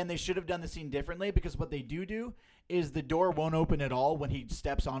 but again, they should have done the scene differently because what they do is the door won't open at all when he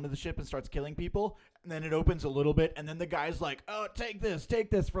steps onto the ship and starts killing people, and then it opens a little bit, and then the guy's like, "Oh, take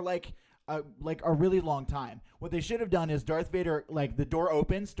this for like a really long time." What they should have done is Darth Vader, like the door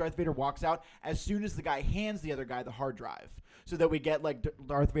opens, Darth Vader walks out as soon as the guy hands the other guy the hard drive, so that we get like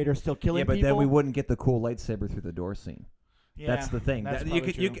Darth Vader still killing people. Yeah, but then we wouldn't get the cool lightsaber through the door scene. Yeah, that's the thing. That's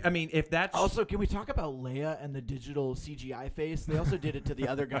I mean, if that's also, can we talk about Leia and the digital CGI face? They also did it to the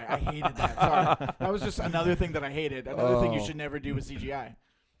other guy. I hated that. Sorry, that was just another thing that I hated. Another thing you should never do with CGI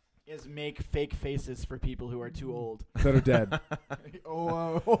is make fake faces for people who are too old that are dead.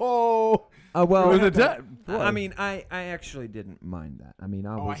 Well, they're dead. I mean, I actually didn't mind that. I mean,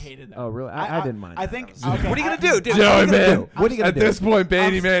 I hated that. Oh, really? I didn't mind. I that. think. Okay. What are you gonna do, dude? Joey, man. What are you gonna At do? this point,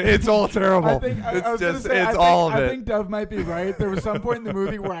 Beatty, man, it's all terrible. It's all of it. I think Duvv might be right. There was some point in the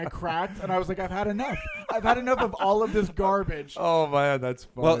movie where I cracked and I was like, I've had enough. I've had enough of all of this garbage. Oh man, that's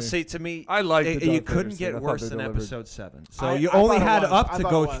funny. Well, see, to me, I like you couldn't get worse than delivered. episode 7. So you only had up to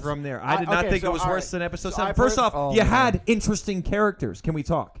go from from there. I did not think it was worse than episode 7. First off, Oh, you man. had interesting characters. Can we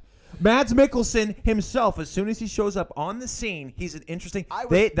talk? Mads Mikkelsen himself, as soon as he shows up on the scene, he's an interesting.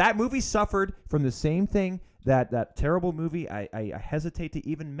 That movie suffered from the same thing that terrible movie. I hesitate to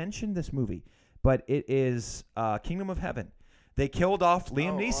even mention this movie, but it is Kingdom of Heaven. They killed off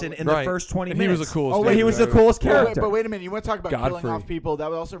Liam Neeson in the first 20 minutes. He was the coolest. Oh, he was the coolest character. But wait a minute, you want to talk about killing Godfrey. off people?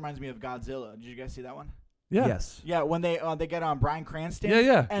 That also reminds me of Godzilla. Did you guys see that one? Yeah. Yes. Yeah, when they get on Bryan Cranston.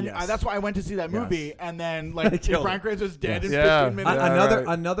 Yeah. And Yes. that's why I went to see that movie. Yes. And then like killed Bryan him. Cranston's dead in Yes. 15 minutes.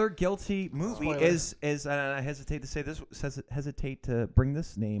 Yeah. Another guilty movie Spoiler. is and I hesitate to say this, hesitate to bring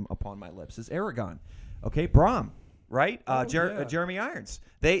this name upon my lips, is Aragon. Okay, Brahm, right? Jeremy Irons.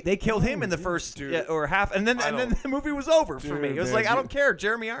 They killed him in the first or half, and then the movie was over for me. It was man, like, I don't care.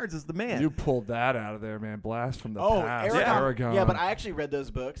 Jeremy Irons is the man. You pulled that out of there, man. Blast from the past. Aragon. Yeah, but I actually read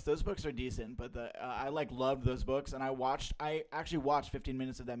those books. Those books are decent, but I loved those books, and I actually watched 15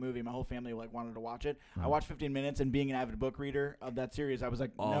 minutes of that movie. My whole family wanted to watch it. I watched 15 minutes, and being an avid book reader of that series, I was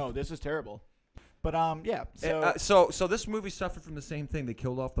like, no, this is terrible. But yeah, so this movie suffered from the same thing. They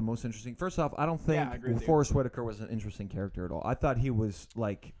killed off the most interesting. First off, I don't think Forrest Whitaker was an interesting character at all. I thought he was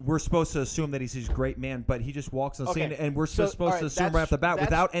like, we're supposed to assume that he's a great man, but he just walks on the scene, and we're supposed to assume right off the bat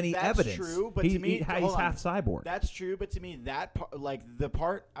without any evidence. That's true, but to me, he's half cyborg. That's true, but to me, that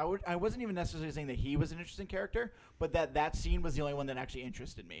part, I wasn't even necessarily saying that he was an interesting character, but that scene was the only one that actually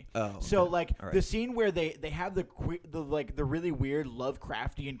interested me. Oh, so okay. like Right. the scene where they have the really weird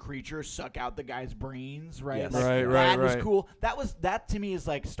Lovecraftian creature suck out the guy's brains, right? Yes. Like, Right, that was right. cool. That to me is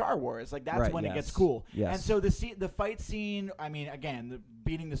like Star Wars. Like that's Right, when it yes. gets cool. Yes. And so the fight scene, I mean, again,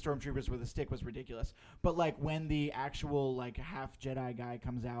 beating the stormtroopers with a stick was ridiculous. But like when the actual like half Jedi guy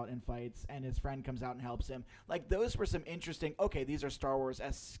comes out and fights, and his friend comes out and helps him, like those were some interesting. Okay, these are Star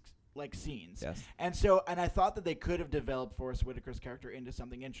Wars-esque like scenes. Yes. And I thought that they could have developed Forrest Whitaker's character into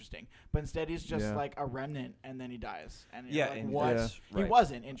something interesting, but instead he's just like a remnant, and then he dies. And you're like, what? He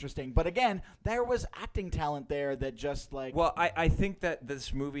wasn't interesting. But again, there was acting talent there that just like. Well, I think that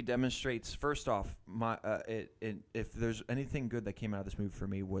this movie demonstrates, first off, if there's anything good that came out of this movie for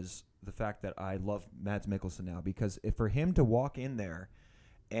me was the fact that I love Mads Mikkelsen now, because if for him to walk in there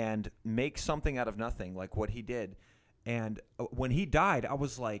and make something out of nothing like what he did, and when he died, I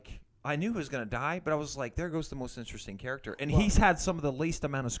was like, I knew he was going to die, but I was like, there goes the most interesting character. And he's had some of the least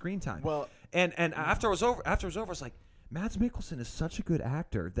amount of screen time. Well, and after it was over, I was like, Mads Mikkelsen is such a good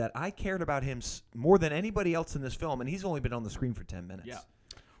actor that I cared about him more than anybody else in this film, and he's only been on the screen for 10 minutes. Yeah.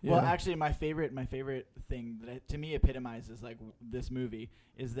 Well, actually, my favorite thing that to me epitomizes like this movie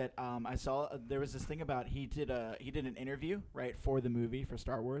is that I saw there was this thing about he did an interview right for the movie for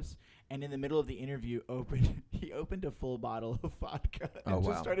Star Wars, and in the middle of the interview he opened a full bottle of vodka and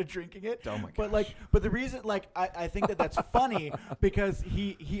just started drinking it. Oh my gosh. But the reason I think that's funny because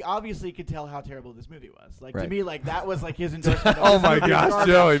he obviously could tell how terrible this movie was. Like to me, like that was like his endorsement. Oh my gosh,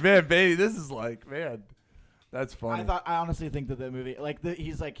 Joey, man, baby, this is like, man. That's funny. I honestly think that the movie,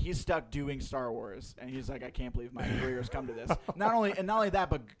 he's stuck doing Star Wars, and he's like, I can't believe my career has come to this. Not only that,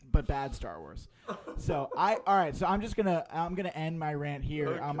 but bad Star Wars. So I'm gonna end my rant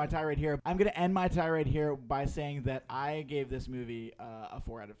here, my tirade here. I'm gonna end my tirade here by saying that I gave this movie a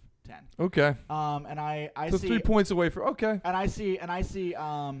 4 out of 10. Okay. And I so see 3 points away from And I see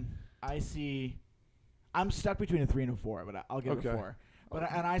I'm stuck between a 3 and a 4, but I'll give it a 4. But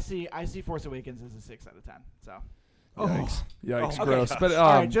I see Force Awakens as a 6 out of 10. So. Yikes, Okay. gross. But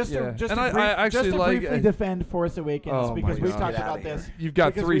all right, just yeah. to I actually briefly defend Force Awakens because we've talked about this. You've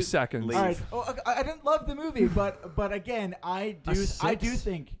got because 3 seconds. All right. I didn't love the movie, but again, I do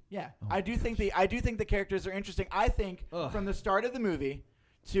think the characters are interesting. I think from the start of the movie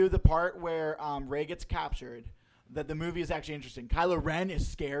to the part where Rey gets captured, that the movie is actually interesting. Kylo Ren is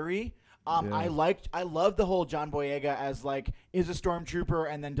scary. I love the whole John Boyega as is a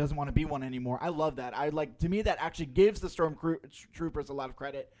stormtrooper and then doesn't want to be one anymore. I love that. To me that actually gives the stormtroopers a lot of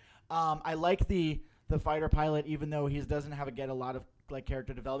credit. I like the fighter pilot, even though he doesn't get a lot of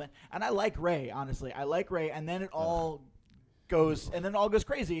character development. And I like Rey, honestly. I like Rey, and then it all goes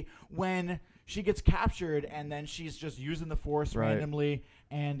crazy when she gets captured and then she's just using the Force randomly.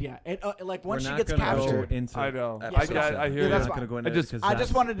 And once she gets captured, I know. I hear you. That's Not fine. go into I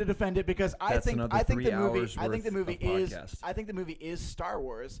just wanted to defend it because I think the movie is Star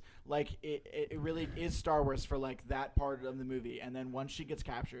Wars. It really is Star Wars for that part of the movie. And then once she gets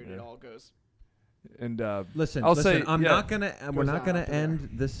captured, it all goes. And listen, we're not gonna end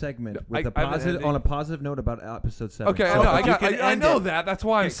this segment with on a positive note about episode 7. Okay, so I know that. That's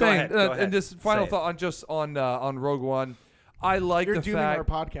why I'm saying. Go ahead. And just final thought on Rogue One. I like You're the dooming fact. our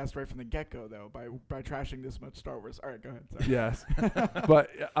podcast right from the get-go, though, by trashing this much Star Wars. All right, go ahead. Sorry. Yes, but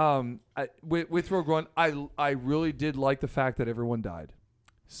with Rogue One, I really did like the fact that everyone died,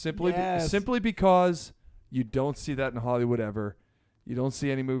 simply because you don't see that in Hollywood ever. You don't see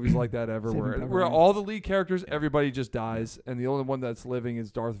any movies like that ever, where all the lead characters, everybody just dies, and the only one that's living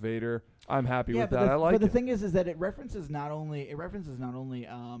is Darth Vader. I'm happy with that. I like it. But the thing is that it references not only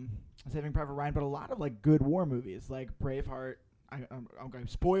Saving Private Ryan, but a lot of good war movies like Braveheart. Okay,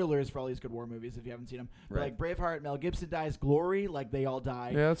 spoilers for all these good war movies if you haven't seen them. Right. But Braveheart, Mel Gibson dies, Glory, they all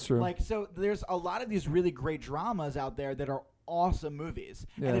die. Yeah, that's true. So there's a lot of these really great dramas out there that are awesome movies,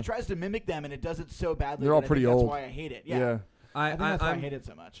 and it tries to mimic them, and it does it so badly. They're all pretty old. That's why I hate it. Yeah. I think that's why I hate it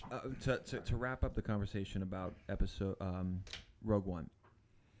so much. To wrap up the conversation about episode Rogue One,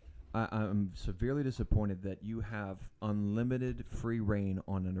 I'm severely disappointed that you have unlimited free reign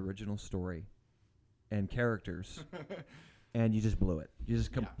on an original story and characters, and you just blew it. You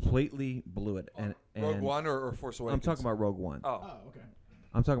just completely blew it. And Rogue One or Force Awakens? I'm talking about Rogue One. Oh, okay.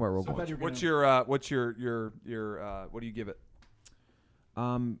 I'm talking about Rogue One. What's your what do you give it?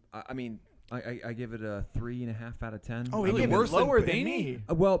 I give it a 3.5 out of 10. Oh, he gave it lower than me.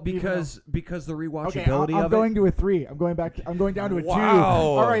 Well, because the rewatchability okay, I'm going to a 3. I'm going down to a 2.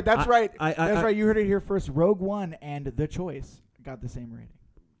 All right, that's right. That's right. You heard it here first. Rogue One and The Choice got the same rating.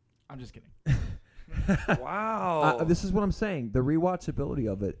 I'm just kidding. Wow. This is what I'm saying. The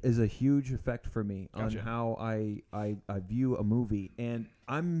rewatchability of it is a huge effect for me Gotcha. on how I view a movie, and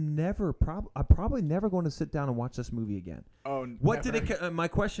I'm probably never going to sit down and watch this movie again. Oh, what never. did it? My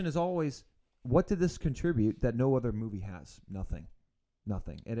question is always, what did this contribute that no other movie has? Nothing.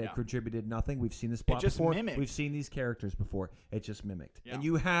 It contributed nothing. We've seen this plot before. Mimicked. We've seen these characters before. It just mimicked. Yeah. And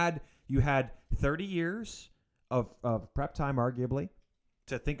you had 30 years of prep time, arguably,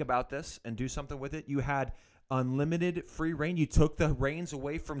 to think about this and do something with it. You had unlimited free reign. You took the reins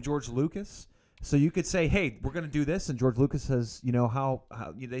away from George Lucas, so you could say, "Hey, we're going to do this," and George Lucas says, how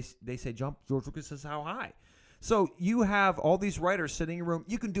they say jump. George Lucas says how high. So you have all these writers sitting in a room.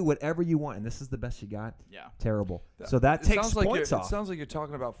 You can do whatever you want, and this is the best you got. Yeah, terrible. So that takes points off. It sounds like you're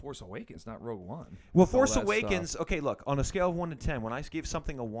talking about Force Awakens, not Rogue One. Well, Force Awakens. Okay, look, on a scale of 1 to 10, when I give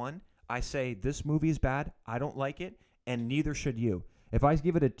something a 1, I say this movie is bad. I don't like it, and neither should you. If I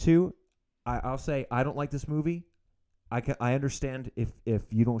give it a 2, I'll say I don't like this movie. I understand if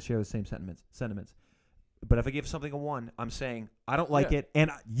you don't share the same sentiments. But if I give something a 1, I'm saying I don't like it, and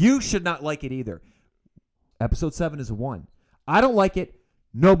you should not like it either. Episode 7 is a 1. I don't like it.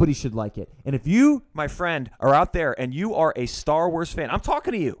 Nobody should like it. And if you, my friend, are out there and you are a Star Wars fan, I'm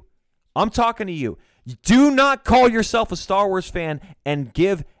talking to you. Do not call yourself a Star Wars fan and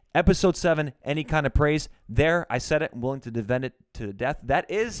give Episode 7 any kind of praise. There, I said it. I'm willing to defend it to death. That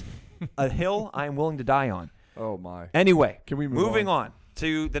is a hill I am willing to die on. Oh, my. Anyway, can we moving on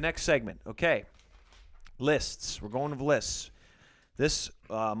to the next segment. Okay. Lists. We're going with lists. This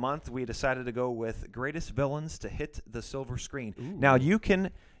month, we decided to go with greatest villains to hit the silver screen. Ooh. Now, you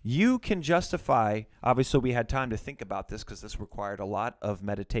can justify, obviously we had time to think about this because this required a lot of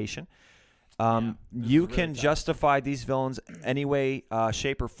meditation. You can justify these villains any way,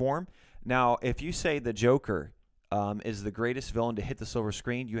 shape, or form. Now, if you say the Joker is the greatest villain to hit the silver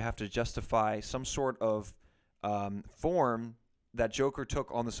screen, you have to justify some sort of form that Joker took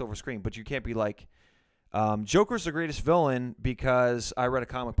on the silver screen. But you can't be like, Joker's the greatest villain because I read a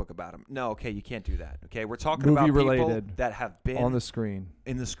comic book about him. No, okay, you can't do that. Okay, we're talking about people related that have been on the screen.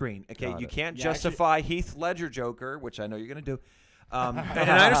 In the screen. Okay, Got you it. can't Yeah, justify Heath Ledger Joker, which I know you're going to do. And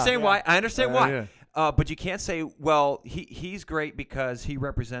I understand why. I understand why. Yeah. But you can't say, well, he's great because he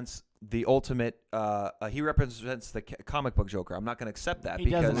represents the ultimate. He represents the comic book Joker. I'm not going to accept that He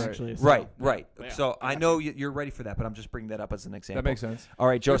because doesn't actually. So. right. Yeah. So I know you're ready for that, but I'm just bringing that up as an example. That makes sense. All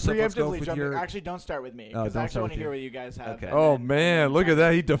right, Joseph, let's go Preemptively with jumping- your. Actually, don't start with me Oh, because don't I actually start want to with hear you. what you guys have. Okay. and Oh then- man, look at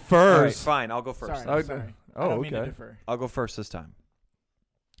that. He All right, defers. fine. I'll go first. Sorry, Okay. sorry. Oh, I don't mean to okay. defer. I'll go first this time.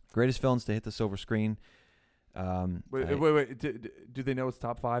 Greatest villains to hit the silver screen. Wait. Do they know it's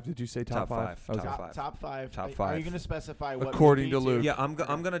top 5? Did you say top 5? Top Okay. five. Top five. Top Are five. you going to specify what? According movie to Luke. Yeah, I'm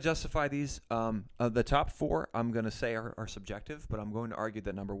going to justify these. The top 4, I'm going to say are subjective, but I'm going to argue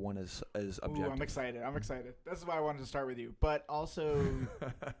that number 1 is objective. Ooh, I'm excited. This is why I wanted to start with you. But also,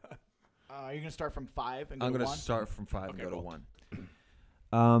 are you going to start from 5 and go I'm to going 1? to start from 5 Okay, and go cool. to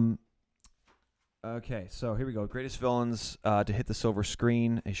 1. Okay, so here we go. Greatest villains to hit the silver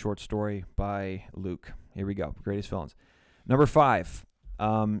screen. A short story by Luke. Here we go. Greatest villains. Number 5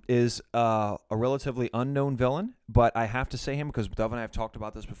 is a relatively unknown villain, but I have to say him because Duvv and I have talked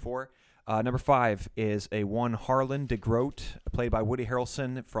about this before. Number 5 is a one Harlan de Groot, played by Woody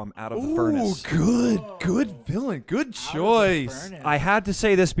Harrelson from Out of the Furnace. Good villain. Good choice. I had to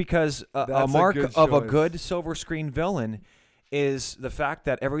say this because a That's a mark good of a choice. good silver screen villain is the fact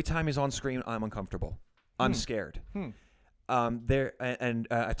that every time he's on screen, I'm uncomfortable. I'm scared. I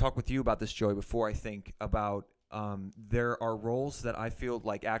talked with you about this, Joey, before. I think about there are roles that I feel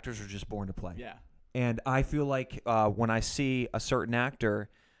like actors are just born to play. Yeah. And I feel like when I see a certain actor,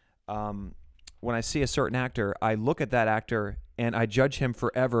 I look at that actor and I judge him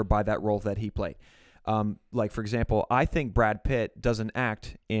forever by that role that he played. Like, for example, I think Brad Pitt doesn't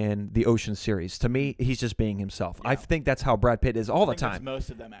act in the Ocean series. To me, he's just being himself. Yeah. I think that's how Brad Pitt is all the I think that's time. most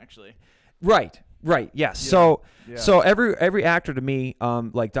of them, actually. Right. Yes. Yeah. So every actor to me,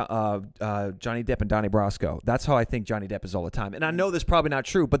 like Johnny Depp and Donnie Brasco, that's how I think Johnny Depp is all the time. And I know this is probably not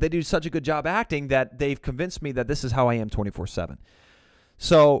true, but they do such a good job acting that they've convinced me that this is how I am 24/7.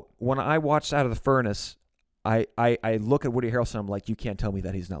 So when I watched Out of the Furnace, I look at Woody Harrelson. I'm like, you can't tell me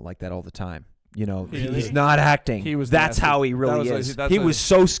that he's not like that all the time. You know, Really? he's not acting. That's nasty. how he really is. He was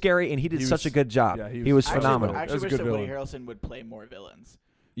so scary, and he did such a good job. Yeah, he was phenomenal. I actually That's a wish good that Woody villain. Harrelson would play more villains.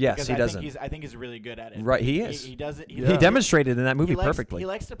 Yes, Because he doesn't. I think he's really good at it. Right, he is. He does it. He demonstrated in that movie likes, perfectly. He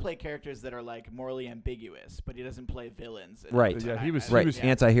likes to play characters that are like morally ambiguous, but he doesn't play villains. Right. Yeah, he was- Right,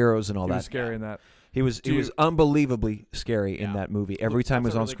 anti-heroes and all He that. was scary in that. He was unbelievably scary in Yeah. that movie. Every time he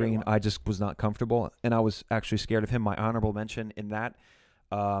was That's a on really good screen, one. I just was not comfortable, and I was actually scared of him. My honorable mention in that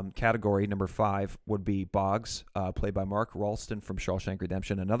category, number 5, would be Boggs, played by Mark Ralston from Shawshank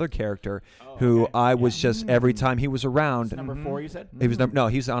Redemption, another character who I was just every time he was around. Number 4, you said? He was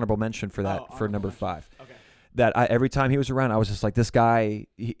he's the honorable mention for that for honorable number mention. 5. Okay. That every time he was around, I was just like, this guy.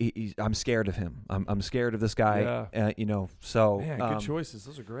 I'm scared of him. I'm scared of this guy. Yeah. So Man, good choices.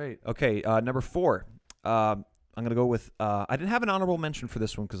 Those are great. Okay, number 4. I'm gonna go with. I didn't have an honorable mention for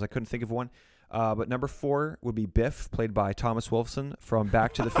this one because I couldn't think of one. But number 4 would be Biff, played by Thomas Wilson from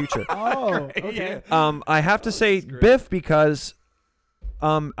Back to the Future. Oh, okay. I have to say Biff because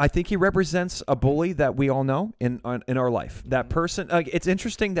I think he represents a bully that we all know in our life. That person. It's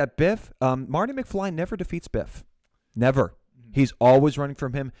interesting that Biff, Marty McFly never defeats Biff. Never. He's always running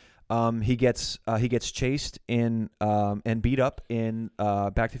from him. He gets chased in and beat up in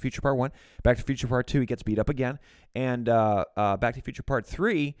Back to the Future Part 1. Back to the Future Part 2, he gets beat up again. And Back to the Future Part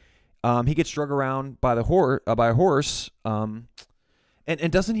 3, he gets drug around by a horse.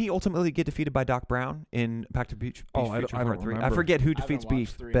 And doesn't he ultimately get defeated by Doc Brown in Back to the Future Part 3? remember. I forget who I haven't defeats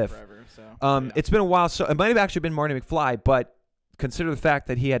watched 3 in Biff. forever, so, It's been a while, so it might have actually been Marty McFly, but consider the fact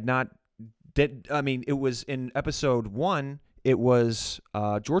that he had not it was in episode 1, it was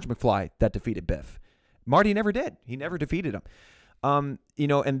George McFly that defeated Biff. Marty never did. He never defeated him. And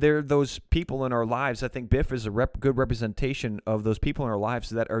there are those people in our lives. I think Biff is a good representation of those people in our lives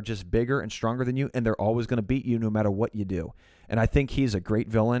that are just bigger and stronger than you, and they're always going to beat you no matter what you do. And I think he's a great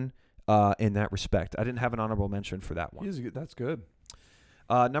villain in that respect. I didn't have an honorable mention for that one. That's good.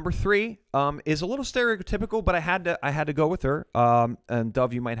 Number 3 is a little stereotypical, but I had to go with her. And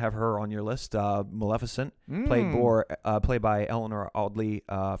Duvv, you might have her on your list. Maleficent, played by Eleanor Audley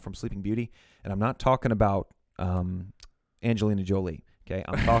from Sleeping Beauty, and I'm not talking about Angelina Jolie. Okay,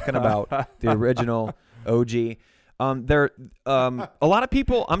 I'm talking about the original OG. A lot of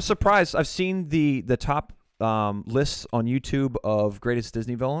people. I'm surprised. I've seen the top lists on YouTube of greatest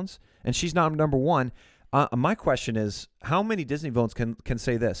Disney villains, and she's not number one. My question is, how many Disney villains can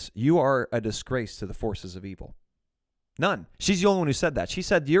say this? You are a disgrace to the forces of evil. None. She's the only one who said that. She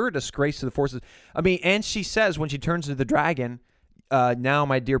said, you're a disgrace to the forces. I mean, and she says when she turns into the dragon, now,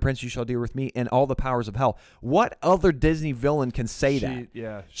 my dear prince, you shall deal with me and all the powers of hell. What other Disney villain can say that?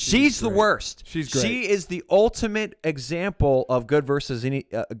 Yeah, she's the worst. She's great. She is the ultimate example of good versus evil.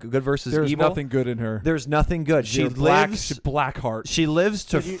 There's nothing good in her. There's nothing good. She lives black heart. She lives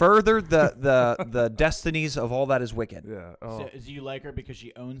to further the destinies of all that is wicked. Yeah. Oh. So, do you like her because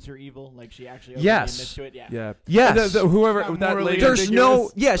she owns her evil? Like she actually admits to it? Yeah. Yeah. Yes. Whoever that lady. There's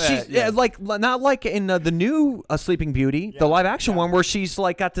no. Yeah. She's like not like in the new Sleeping Beauty, the live action one where she's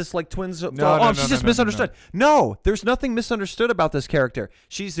like got this like twins. She's just misunderstood. No, there's nothing misunderstood about this character.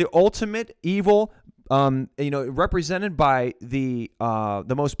 She's the ultimate evil. Represented by the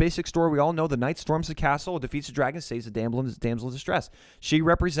most basic story we all know: the knight storms the castle, defeats the dragon, saves the damsel in distress. She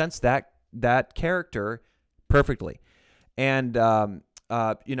represents that character perfectly, and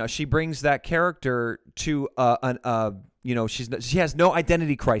she brings that character to she has no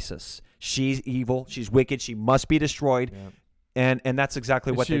identity crisis. She's evil. She's wicked. She must be destroyed. Yeah. And that's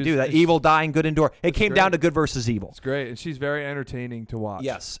exactly what they do. That evil die and good endure. It came down to good versus evil. It's great, and she's very entertaining to watch.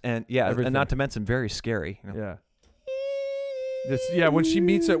 Yes, and and not to mention very scary. Yeah. When she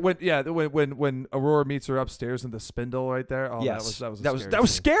meets it, when Aurora meets her upstairs in the spindle right there. Oh, yes, that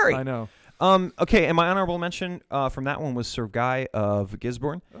was scary. I know. Okay, and my honorable mention from that one was Sir Guy of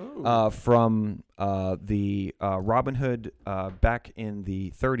Gisborne, from the Robin Hood back in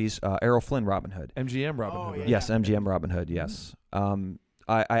the 30s, Errol Flynn Robin Hood. MGM Robin Hood. Right? Yes, MGM Robin Hood, yes.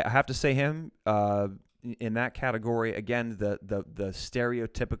 I have to say him in that category, again, the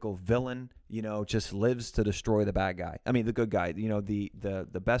stereotypical villain, just lives to destroy the bad guy. I mean, the good guy.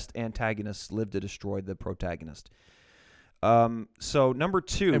 The best antagonists live to destroy the protagonist. So number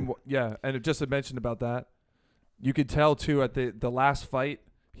two, and just to mention about that, you could tell too at the last fight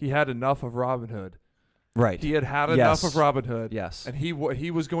he had enough of Robin Hood. Right, he had enough of Robin Hood. Yes, and he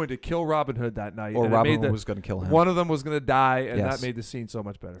was going to kill Robin Hood that night, or Robin Hood was going to kill him. One of them was going to die, and that made the scene so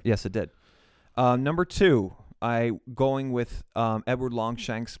much better. Yes, it did. Number two, going with Edward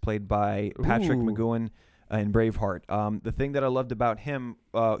Longshanks, played by Patrick McGoohan. In Braveheart. The thing that I loved about him,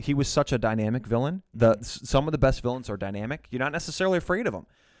 he was such a dynamic villain. Some of the best villains are dynamic. You're not necessarily afraid of them,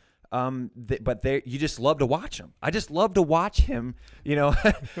 but you just love to watch him. I just love to watch him.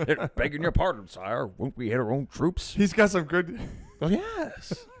 Begging your pardon, sire. Won't we hit our own troops? He's got some good. Well,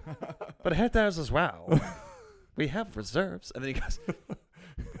 yes, but hit theirs as well. We have reserves, and then he goes,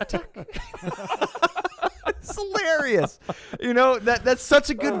 attack. It's hilarious. That's such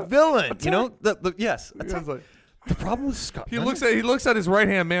a good villain. Yes. The problem with Scott. He looks at his right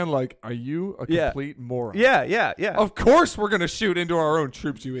hand man like, "Are you a complete moron?" Yeah. Of course we're gonna shoot into our own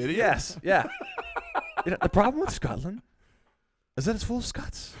troops, you idiot. Yes. Yeah. The problem with Scotland is that it's full of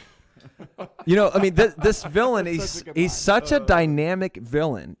Scots. This villain, he's such a dynamic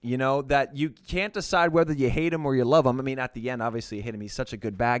villain, that you can't decide whether you hate him or you love him. I mean, at the end, obviously you hate him. He's such a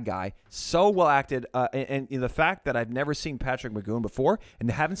good bad guy. So well acted. And the fact that I've never seen Patrick McGoohan before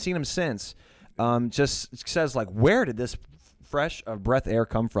and haven't seen him since just says, like, where did this fresh of breath air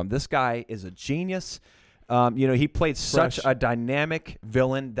come from? This guy is a genius. He played such a dynamic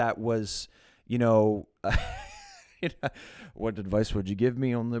villain that was, what advice would you give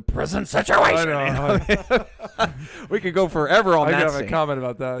me on the present situation? We could go forever on that. I have a comment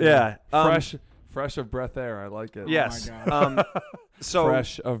about that. Yeah. Fresh of breath air. I like it. Yes. Oh my God.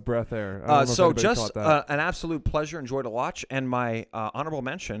 Fresh of breath air. So just an absolute pleasure and joy to watch. And my honorable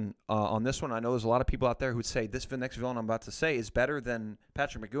mention on this one, I know there's a lot of people out there who would say this next villain I'm about to say is better than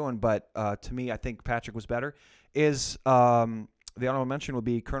Patrick McGoohan, but to me, I think Patrick was better. The honorable mention would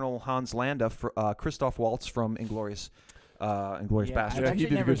be Colonel Hans Landa for Christoph Waltz from Inglourious Basterds. I've actually he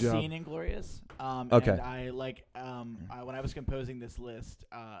did never a good job. seen Inglourious. Okay. And I when I was composing this list,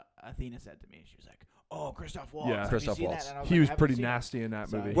 Athena said to me, she was like, "Oh, Christoph Waltz." Yeah, Christoph Waltz. He was pretty nasty in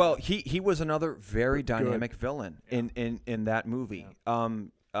that movie. Well, he was another very dynamic villain in that movie.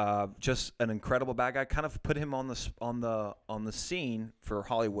 Yeah. Just an incredible bad guy. Kind of put him on the scene for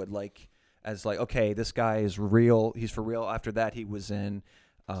Hollywood, okay, this guy is real. He's for real. After that, he was in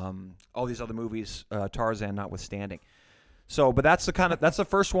all these other movies, Tarzan notwithstanding. So, but that's the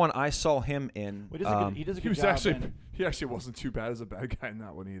first one I saw him in. He does a good job. He actually wasn't too bad as a bad guy in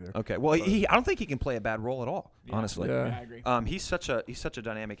that one either. Okay, well, I don't think he can play a bad role at all. Honestly, yeah. I agree. He's such a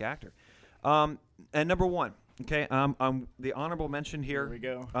dynamic actor. And number one, Okay. The honorable mention here. Here we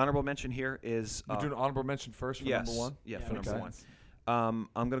go. Honorable mention here is. We're doing honorable mention first for number one. Yeah, Yeah, for makes number sense. one.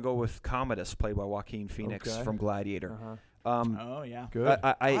 I'm gonna go with Commodus, played by Joaquin Phoenix from Gladiator. Oh yeah. Good.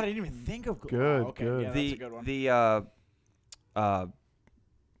 I didn't even think of Good, okay, good. yeah, that's a good one.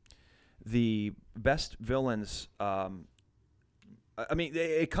 The best villains. I mean,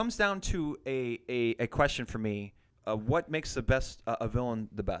 it comes down to a question for me. What makes the best a villain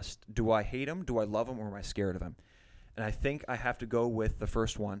the best? Do I hate him? Do I love him? Or am I scared of him? And I think I have to go with the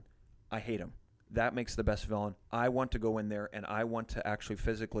first one. I hate him. That makes the best villain. I want to go in there and I want to actually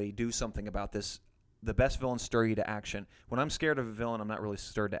physically do something about this. The best villains stir you to action. When I'm scared of a villain, I'm not really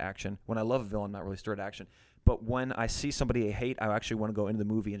stirred to action. When I love a villain, I'm not really stirred to action. But when I see somebody I hate, I actually want to go into the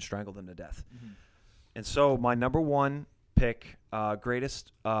movie and strangle them to death. Mm-hmm. And so my number one pick,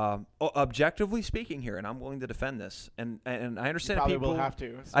 greatest, objectively speaking here, and I'm willing to defend this, and I understand you probably people will have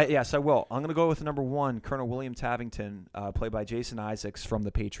to. yes, I will. I'm going to go with number one, Colonel William Tavington, played by Jason Isaacs from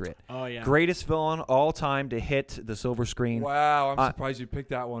The Patriot. Oh yeah, greatest villain all time to hit the silver screen. Wow, I'm surprised you picked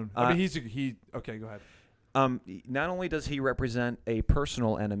that one. I mean, okay. Go ahead. Not only does he represent a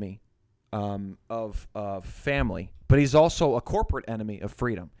personal enemy of family, but he's also a corporate enemy of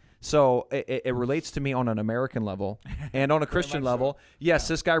freedom. So it relates to me on an American level and on a Christian level. So. Yes,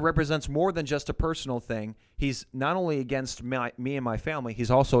 this guy represents more than just a personal thing. He's not only against me and my family,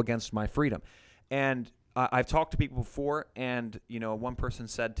 he's also against my freedom. And I've talked to people before, and one person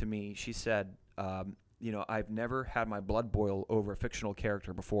said to me, she said, I've never had my blood boil over a fictional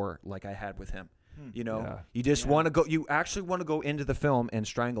character before like I had with him. You just want to go. You actually want to go into the film and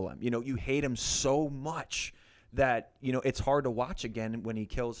strangle him. You hate him so much that it's hard to watch again when he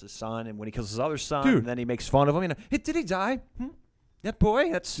kills his son and when he kills his other son. Dude. And then he makes fun of him. Did he die? That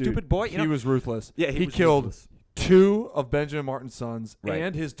boy, that stupid boy. He was ruthless. Yeah, he was killed ruthless. 2 of Benjamin Martin's sons Right.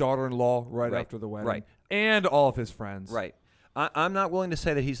 and his daughter-in-law right after the wedding, Right. and all of his friends. Right. I'm not willing to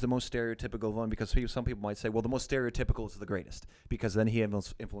say that he's the most stereotypical villain because some people might say, well, the most stereotypical is the greatest because then he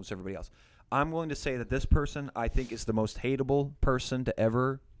influenced everybody else. I'm willing to say that this person, I think, is the most hateable person to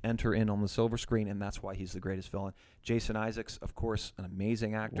ever enter in on the silver screen, and that's why he's the greatest villain. Jason Isaacs, of course, an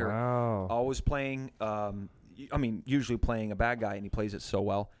amazing actor. Wow. Always playing, usually playing a bad guy, and he plays it so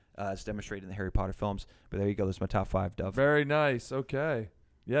well, as demonstrated in the Harry Potter films. But there you go. There's my top 5, Dove. Very nice. Okay.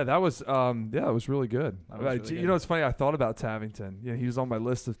 Yeah, that was it was really good. It's funny. I thought about Tavington. He was on my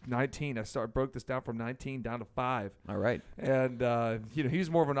list of 19. Broke this down from 19 down to 5. All right. And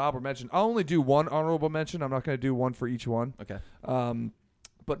he's more of an honorable mention. I'll only do one honorable mention. I'm not going to do one for each one. Okay.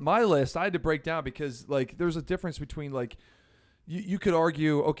 But my list, I had to break down because there's a difference between you could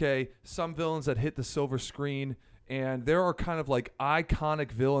argue, okay, some villains that hit the silver screen. And there are kind of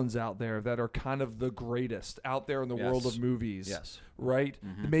iconic villains out there that are kind of the greatest out there in the world of movies. Yes. Right?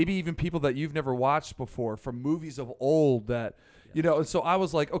 Mm-hmm. Maybe even people that you've never watched before from movies of old that, and so I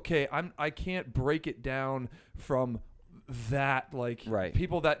was like, okay, I can't break it down from that, right.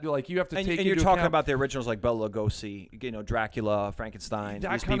 people that you have to take and you're talking about the originals like Bela Lugosi, that Dracula, Frankenstein, these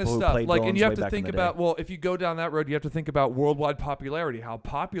kind people of who stuff. played villains And you have way to back in think the about, day. well, if you go down that road, you have to think about worldwide popularity. How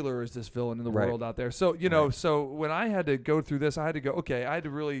popular is this villain in the Right. world out there? So, Right. so when I had to go through this, I had to go, okay, I had to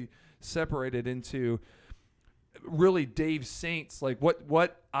really separate it into really Dave Saint's,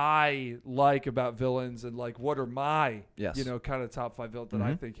 what I like about villains and what are my, Yes. kind of top 5 villains that Mm-hmm.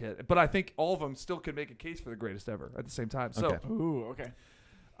 I think hit. But I think all of them still could make a case for the greatest ever at the same time. So, Okay. Ooh, okay.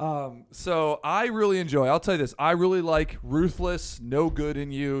 So I really enjoy, I'll tell you this, I really like ruthless, no good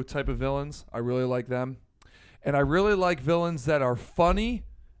in you type of villains. I really like them. And I really like villains that are funny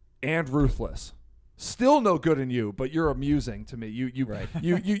and ruthless. Still no good in you, but you're amusing to me. You Right.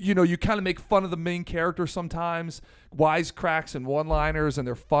 you kind of make fun of the main character sometimes, wisecracks and one-liners, and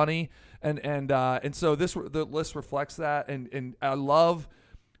they're funny. And so the list reflects that. And I love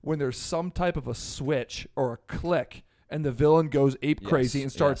when there's some type of a switch or a click, and the villain goes ape crazy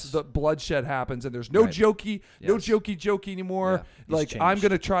and starts, yes. the bloodshed happens, and there's no Right. jokey anymore. Yeah, he's I'm changed.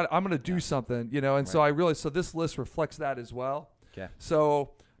 going to do something, and so so this list reflects that as well. Okay.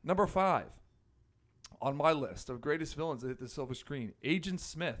 So number 5 on my list of greatest villains that hit the silver screen, Agent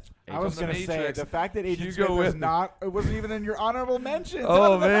Smith. I was going to say the fact that Agent You Smith go was with me. not, it wasn't even in your honorable mentions. How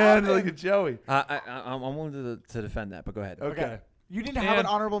Oh did that man, happen? look at Joey. I'm willing to defend that, but go ahead. Okay. You didn't have an And-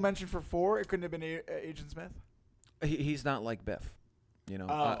 honorable mention for 4. It couldn't have been Agent Smith. He's not like Biff. You you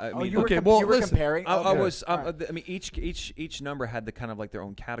were, okay, you well, were listen, comparing. I Okay. was. All right. I mean, each number had the kind of like their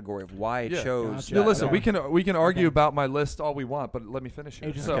own category of why it Yeah. chose. Gotcha. No, Yeah, listen, okay. we can argue Okay. about my list all we want, but let me finish here.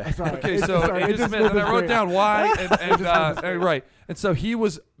 Agent So, Smith. Sorry. okay, Agent- so sorry, Agent Agent Smith, Smith and I is wrote great. down why, and right, and so he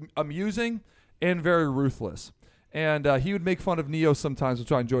was amusing and very ruthless. And he would make fun of Neo sometimes,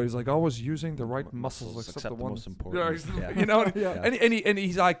 which I enjoyed. He's like, always using the right muscles except the ones most important. Yeah. You know, and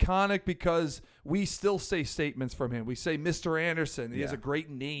he's iconic because we still say statements from him. We say Mr. Anderson. He has a great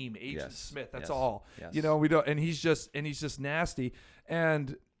name, Agent Smith. That's all. Yes. You know, we don't. And he's just nasty.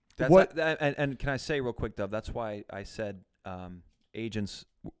 And and can I say real quick, Duvv? That's why I said Agents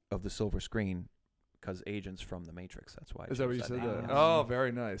of the Silver Screen. Because agents from the Matrix. That's why. Is that what you said? Name. Oh,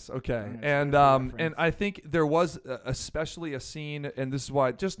 very nice. Okay, and I think there was especially a scene, and this is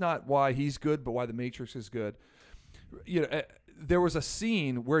why, just not why he's good, but why the Matrix is good. You know, there was a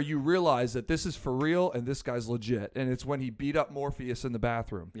scene where you realize that this is for real and this guy's legit, and it's when he beat up Morpheus in the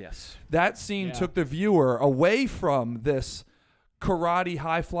bathroom. Yes, that scene took the viewer away from this karate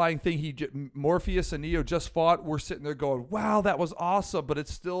high-flying thing Morpheus and Neo just fought. We're sitting there going, wow, that was awesome, but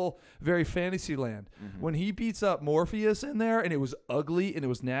it's still very fantasy land. When he beats up Morpheus in there and it was ugly and it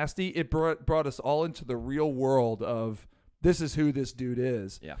was nasty, it brought us all into the real world of this is who this dude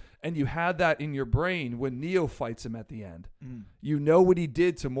is. Yeah. And you had that in your brain when Neo fights him at the end. You know what he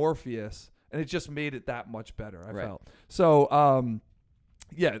did to Morpheus, and it just made it that much better, I felt. So,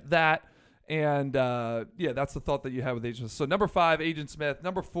 that... And, that's the thought that you have with Agent Smith. So, number 5, Agent Smith.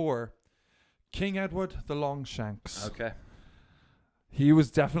 Number 4, King Edward the Longshanks. Okay. He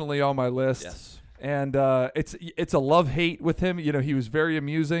was definitely on my list. Yes. And it's a love-hate with him. You know, he was very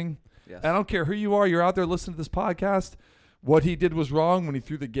amusing. Yes. I don't care who you are. You're out there listening to this podcast. What he did was wrong when he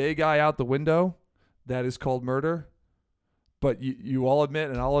threw the gay guy out the window. That is called murder. But you all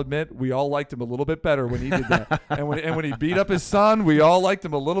admit, and I'll admit, we all liked him a little bit better when he did that. and when he beat up his son, we all liked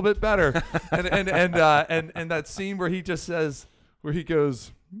him a little bit better. And that scene where he just says, where he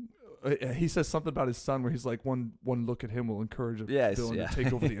goes, he says something about his son where he's like, one look at him will encourage a villain to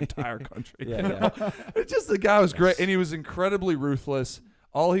take over the entire country. It's just, the guy was great, and he was incredibly ruthless.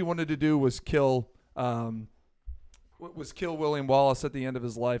 All he wanted to do was kill William Wallace at the end of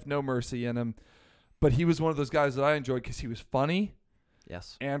his life. No mercy in him. But he was one of those guys that I enjoyed because he was funny,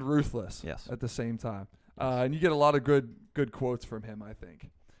 and ruthless, at the same time. And you get a lot of good quotes from him, I think.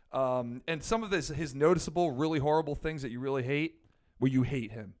 And some of his noticeable, really horrible things that you really hate, where you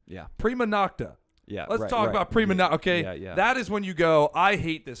hate him. Yeah, Prima Nocta. Yeah, let's talk about Prima Nocta. Okay, that is when you go, I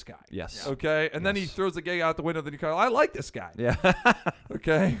hate this guy. Yes. Okay, and then he throws the gay out the window. Then you go, I like this guy. Yeah.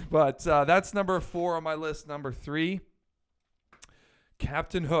 Okay, but that's number 4 on my list. Number 3,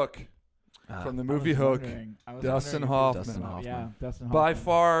 Captain Hook. From the movie Hook, Dustin Hoffman. Yeah, Dustin Hoffman. By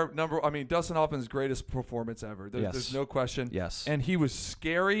far, Dustin Hoffman's greatest performance ever. There's no question. Yes. And he was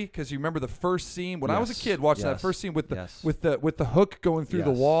scary because you remember the first scene when I was a kid watching that first scene with the hook going through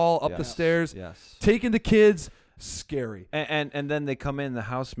the wall up the stairs, taking the kids. Scary. And then they come in. The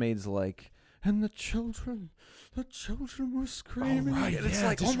housemaid's like, and the children were screaming. Oh, right. And it's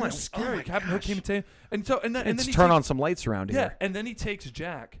like, oh my, scary. Captain Hook came and then he turn on some lights around here. Yeah, and then he takes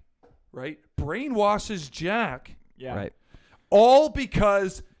Jack. Right? Brainwashes Jack. Yeah. Right. All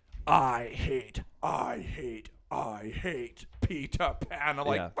because I hate Peter Pan. I'm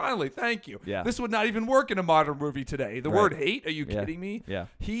like, finally, thank you. Yeah. This would not even work in a modern movie today. The word hate, are you kidding me? Yeah.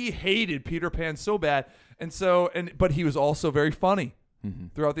 He hated Peter Pan so bad. But he was also very funny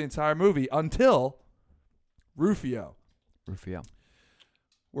throughout the entire movie until Rufio.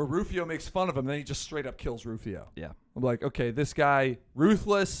 Where Rufio makes fun of him, then he just straight up kills Rufio. Yeah. I'm like, okay, this guy,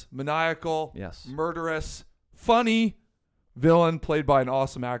 ruthless, maniacal, murderous, funny villain played by an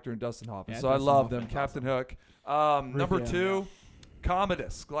awesome actor in Dustin Hoffman. So I love them. Captain Hook. Number 2,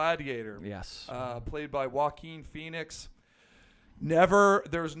 Commodus, Gladiator. Yes. Played by Joaquin Phoenix.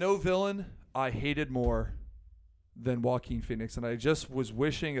 There's no villain I hated more than Joaquin Phoenix. And I just was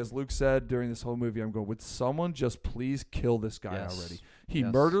wishing, as Luke said during this whole movie, I'm going, would someone just please kill this guy already? He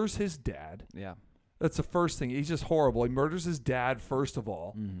murders his dad. Yeah. That's the first thing. He's just horrible. He murders his dad, first of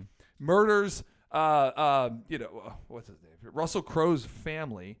all. Murders, what's his name? Russell Crowe's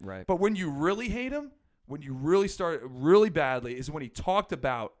family. Right. But when you really hate him, when you really start really badly, is when he talked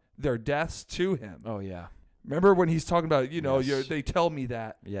about their deaths to him. Oh, yeah. Remember when he's talking about, they tell me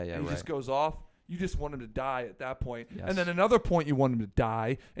that. Yeah, yeah, and he just goes off. You just want him to die at that point. Yes. And then another point you want him to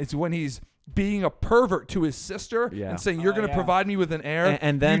die is when he's being a pervert to his sister and saying, you're going to provide me with an heir.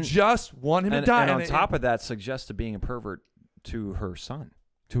 And then you just want him to die. And on top of that, suggests to being a pervert to her son,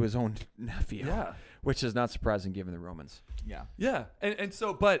 to his own nephew. Yeah. Which is not surprising given the Romans. Yeah. Yeah. And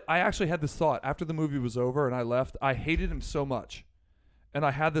so, but I actually had this thought after the movie was over and I left. I hated him so much. And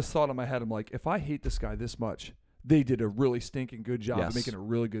I had this thought in my head. I'm like, if I hate this guy this much, they did a really stinking good job of making a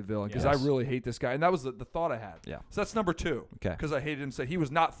really good villain because I really hate this guy. And that was the thought I had. Yeah. So that's number 2. Okay. Because I hated him. So he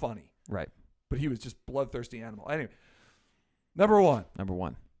was not funny. Right. But he was just bloodthirsty animal. Anyway, number 1. Number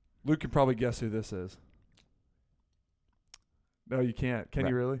 1. Luke can probably guess who this is. No, you can't. Can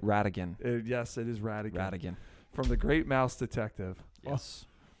you really? Ratigan. Yes, it is Ratigan. Ratigan. From the Great Mouse Detective. Yes.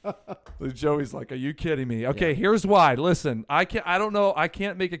 Joey's like, are you kidding me? Okay, here's why. Listen, I don't know. I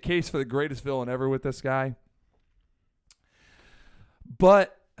can't make a case for the greatest villain ever with this guy.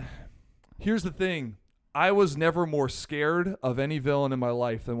 But here's the thing. I was never more scared of any villain in my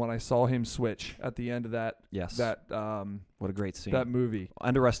life than when I saw him switch at the end of that. Yes. What a great scene. That movie.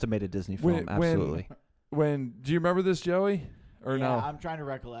 Underestimated Disney film. Absolutely. Do you remember this, Joey? Or yeah, no? I'm trying to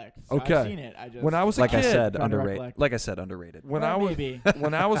recollect. So Okay. I've seen it. I just When I was a kid, I said, underrated. Like I said, underrated. When well, I was maybe.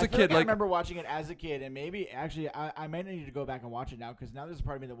 when I was a kid, I like remember watching it as a kid, and maybe actually I might need to go back and watch it now because now there's a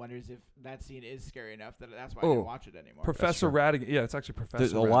part of me that wonders if that scene is scary enough that that's why I didn't watch it anymore. Professor Ratigan. Yeah, it's actually Professor.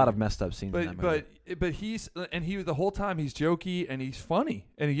 There's a lot of messed up scenes in that movie. But he the whole time he's jokey and he's funny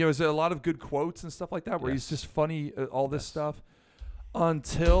and he has a lot of good quotes and stuff like that where he's just funny. All this stuff.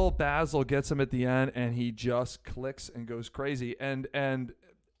 Until Basil gets him at the end and he just clicks and goes crazy and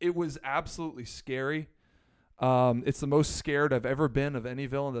it was absolutely scary. It's the most scared I've ever been of any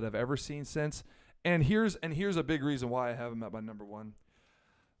villain that I've ever seen since. And here's a big reason why I have him at my number one.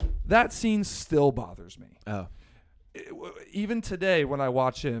 That scene still bothers me. Oh. Even today when I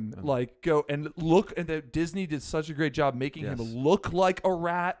watch him go and look, and that Disney did such a great job making him look like a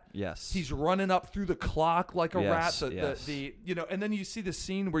rat. Yes. He's running up through the clock like a rat. Yes. And then you see the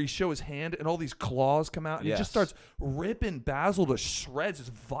scene where you show his hand and all these claws come out and he just starts ripping Basil to shreds. It's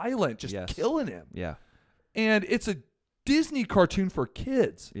violent, just killing him. Yeah. And it's a Disney cartoon for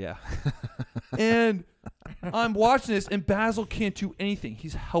kids. Yeah. And I'm watching this and Basil can't do anything.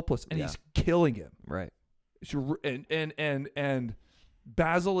 He's helpless and he's killing him. Right. And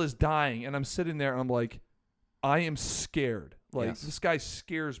Basil is dying, and I'm sitting there, and I'm like, I am scared. Like this guy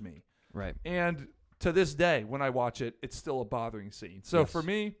scares me. Right. And to this day, when I watch it, it's still a bothering scene. So for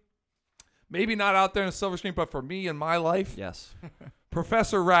me, maybe not out there in a silver screen, but for me in my life,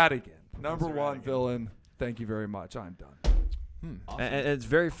 Professor Ratigan, number one villain. Thank you very much. I'm done. Awesome. And it's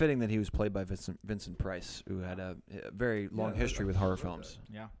very fitting that he was played by Vincent Price, who had a very long history with horror films.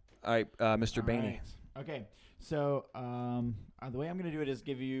 Yeah. All right, Mr. Baney. Right. Okay, so the way I'm going to do it is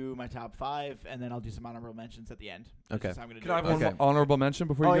give you my top 5, and then I'll do some honorable mentions at the end. Okay. Can I have one honorable mention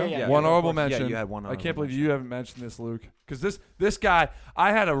before you go? Yeah, one honorable mention. Yeah, you had one I can't believe you haven't mentioned this, Luke. Because this guy,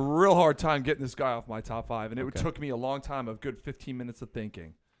 I had a real hard time getting this guy off my top 5, and it took me a long time, a good 15 minutes of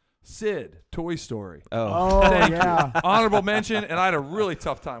thinking. Sid, Toy Story. Oh thank you. Honorable mention, and I had a really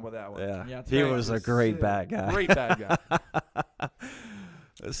tough time with that one. Yeah he was a great bad guy. Great bad guy.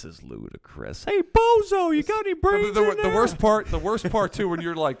 This is ludicrous. Hey, Bozo, you got any brains in there? The worst part too, when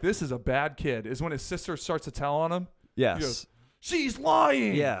you're like, this is a bad kid, is when his sister starts to tell on him. Yes. He goes, she's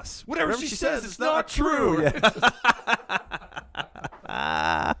lying. Yes. Whatever she says, it's not true.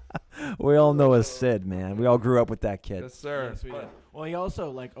 Yeah. We all know a Sid, man. We all grew up with that kid. Yes, sir. Yes, we did. Well, he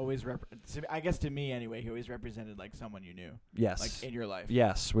also always I guess to me anyway, he always represented someone you knew. Yes. In your life.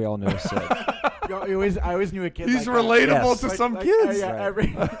 Yes, we all know Sid. I always knew a kid. He's relatable to some kids. Yeah,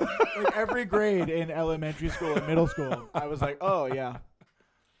 every grade in elementary school and middle school, I was like, oh yeah.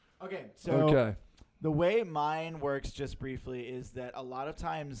 Okay, so the way mine works, just briefly, is that a lot of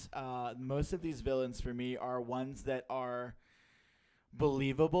times, most of these villains for me are ones that are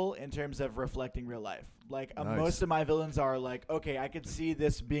believable in terms of reflecting real life. Most of my villains are okay, I could see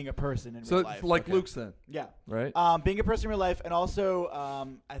this being a person in real life. So Luke's then. Yeah. Right? Being a person in real life, and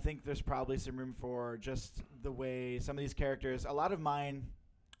also I think there's probably some room for just the way some of these characters, a lot of mine,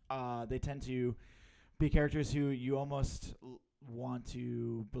 they tend to be characters who you almost want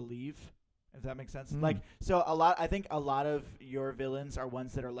to believe, if that makes sense. I think a lot of your villains are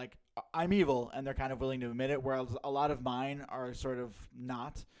ones that are I'm evil, and they're kind of willing to admit it, whereas a lot of mine are sort of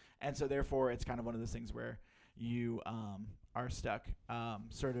not. And so therefore it's kind of one of those things where you are stuck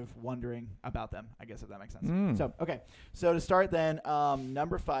sort of wondering about them, I guess, if that makes sense. So, okay. So to start then,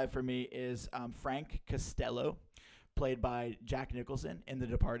 number 5 for me is Frank Costello, played by Jack Nicholson in The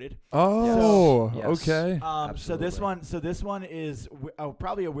Departed. Oh, yes. Okay. So this one is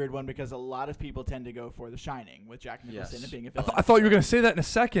probably a weird one because a lot of people tend to go for The Shining with Jack Nicholson and being a villain. I thought you were going to say that in a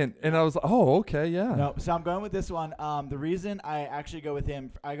second, and I was like, oh, okay, yeah. No, so I'm going with this one. The reason I actually go with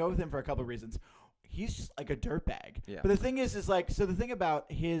him, for a couple of reasons. He's just like a dirtbag. Yeah. But the thing is so the thing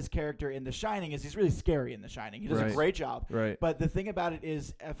about his character in The Shining is he's really scary in The Shining. He does a great job. Right. But the thing about it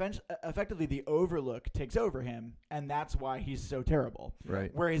is effectively the Overlook takes over him, and that's why he's so terrible.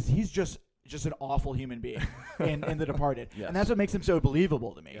 Right. Whereas he's just an awful human being in The Departed. Yes. And that's what makes him so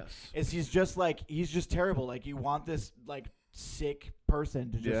believable to me. Yes. Is he's just terrible. You want this sick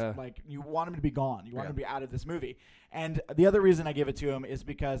person to just like, you want him to be gone. You want him to be out of this movie. And the other reason I give it to him is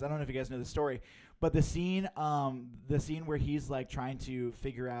because I don't know if you guys know the story, but the scene where he's like trying to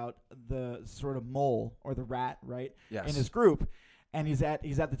figure out the sort of mole or the rat, right? Yes. In his group, and he's at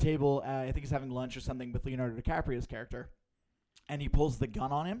the table. I think he's having lunch or something with Leonardo DiCaprio's character, and he pulls the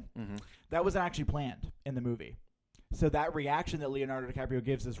gun on him. Mm-hmm. That wasn't actually planned in the movie. So that reaction that Leonardo DiCaprio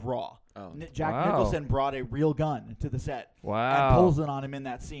gives is raw. Oh. Jack Nicholson brought a real gun to the set and pulls it on him in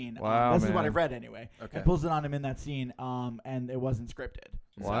that scene. This is what I've read anyway. Okay. And pulls it on him in that scene, and it wasn't scripted.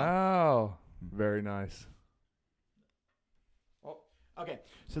 Wow. Very nice. Oh. Okay,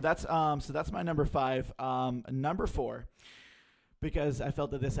 so that's my number 5. Number 4, because I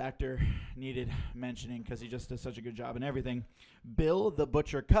felt that this actor needed mentioning because he just does such a good job in everything. Bill the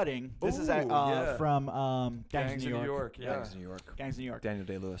Butcher Cutting. This is from Gangs of New York. Yeah. Gangs of New York. Gangs of New York. Daniel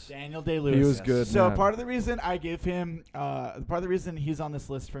Day-Lewis. He was good. So man. part of the reason I give him, part of the reason he's on this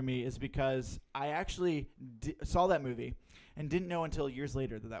list for me is because I actually saw that movie and didn't know until years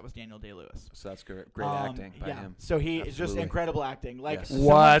later that was Daniel Day-Lewis. So that's great acting by him. So he is just incredible acting. Like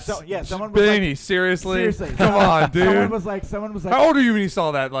what? Someone was Beanie, seriously? Come on, dude. Someone was like, how old are you when you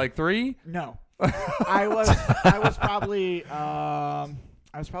saw that? Like 3? No. I was probably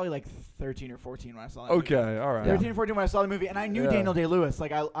like 13 or 14 when I saw that movie. Okay, all right. 13 or 14 when I saw the movie, and I knew Daniel Day-Lewis.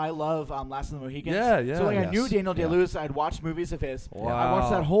 Like I love Last of the Mohicans. Yeah. So I knew Daniel Day-Lewis. I'd watched movies of his. Wow. I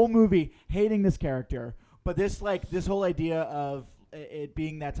watched that whole movie hating this character, but this whole idea of it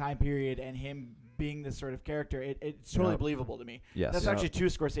being that time period and him being this sort of character, it's totally believable to me. Yes. That's actually 2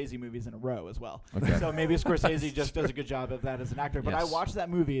 Scorsese movies in a row as well. Okay. So maybe Scorsese just does a good job of that as an actor. But I watched that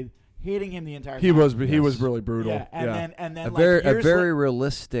movie hating him the entire time. He was really brutal. Yeah, and then a very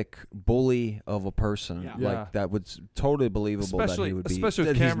realistic bully of a person. Yeah. Like that was totally believable that he would be. Especially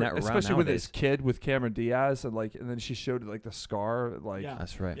with his kid, with Cameron Diaz, and then she showed like the scar. Like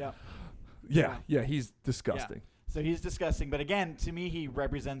that's right. Yeah, he's disgusting. Yeah. So he's disgusting, but again, to me, he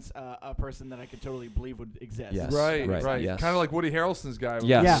represents a person that I could totally believe would exist. Yes. Right. Yes. Kind of like Woody Harrelson's guy.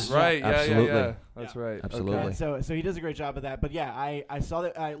 Yes. Yeah. Right. Absolutely. Yeah. That's right. Absolutely. Okay. So he does a great job of that. But yeah, I saw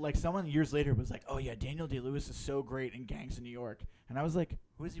that. Like someone years later was like, "Oh yeah, Daniel Day-Lewis is so great in Gangs of New York," and I was like,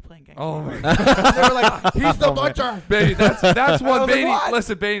 "Who is he playing Gangs of New York?" They were like, "He's the butcher." Baby, that's one. Baby, like,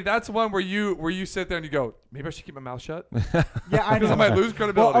 listen, baby, that's one where you sit there and you go, maybe I should keep my mouth shut. Yeah, I know. Because I might lose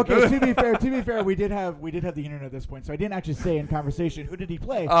credibility. Well, okay. To be fair, we did have the internet at this point, so I didn't actually say in conversation who did he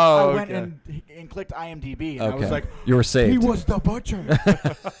play. Oh, I went and clicked IMDb, and I was like, you were saved. He was the butcher.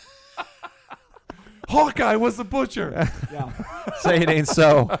 Hawkeye was the butcher. Yeah. Say it ain't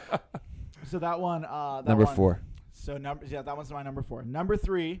so. So that one. Number 4. So that one's my number 4. Number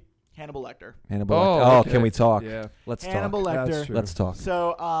 3, Hannibal Lecter. Hannibal Lecter. Okay. Can we talk? Yeah. Let's Hannibal talk. Lecter. Let's talk.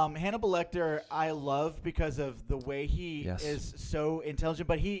 So Hannibal Lecter, I love because of the way he is so intelligent,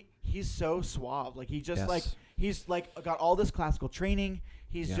 but he's so suave. Like he just he's got all this classical training.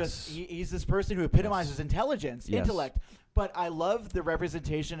 He's just he's this person who epitomizes intelligence, intellect. But I love the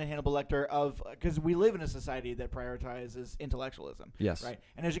representation in Hannibal Lecter of because we live in a society that prioritizes intellectualism, right,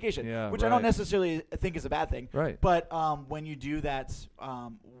 and education, which I don't necessarily think is a bad thing, right. But when you do that,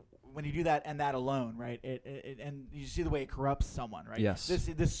 and that alone, right, it and you see the way it corrupts someone, right? Yes.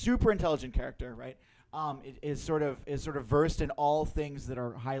 This super intelligent character, right? Is sort of versed in all things that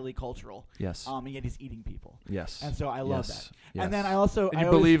are highly cultural. Yes. And yet he's eating people. Yes. And so I love that. Yes. And then I also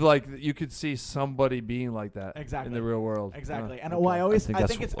believe like you could see somebody being like that in the real world. Exactly. And I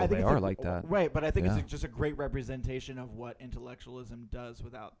think it's like that. Right, but I think it's just a great representation of what intellectualism does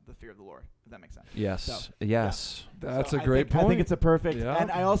without the fear of the Lord. If that makes sense. Yes. So, yes. That's a great point. I think it's a perfect. Yeah. And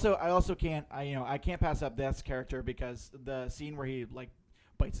I also can't I can't pass up this character because the scene where he like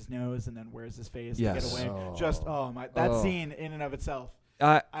bites his nose and then wears his face to get away. That scene in and of itself.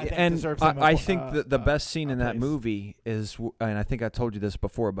 I think the best scene in that movie is, and I think I told you this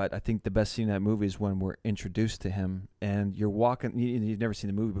before, but I think the best scene in that movie is when we're introduced to him and you're walking. You've never seen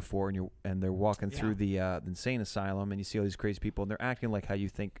the movie before, and they're walking through the insane asylum, and you see all these crazy people, and they're acting like how you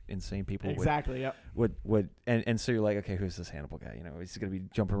think insane people would. And so you're like, okay, who's this Hannibal guy? You know, he's gonna be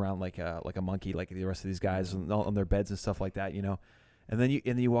jumping around like a monkey, like the rest of these guys on their beds and stuff like that. You know. And then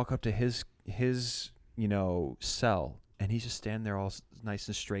you walk up to his cell, and he's just standing there all nice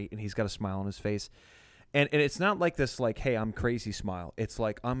and straight, and he's got a smile on his face, and it's not like this like, hey, I'm crazy smile. It's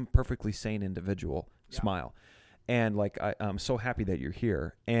like I'm perfectly sane individual smile, and like I'm so happy that you're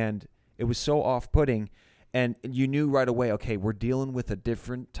here. And it was so off-putting, and you knew right away, okay, we're dealing with a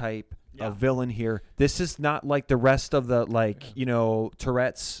different type of villain here. This is not like the rest of the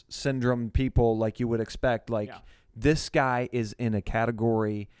Tourette's syndrome people like you would expect. This guy is in a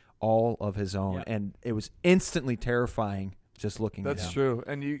category all of his own, and it was instantly terrifying just looking. That's at him. true,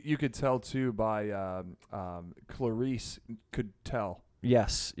 and you could tell too by Clarice could tell.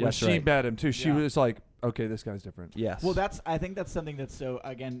 Yes, when she met him too. She was like, okay, this guy's different. Yes. Well, I think that's something that's so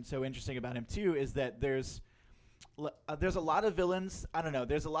interesting about him too, is that there's a lot of villains. I don't know.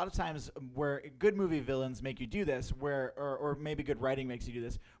 There's a lot of times where good movie villains make you do this, or maybe good writing makes you do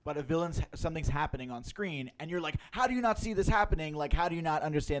this. But something's happening on screen, and you're like, how do you not see this happening? Like, how do you not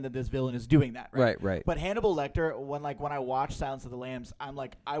understand that this villain is doing that? Right. But Hannibal Lecter, when I watch Silence of the Lambs, I'm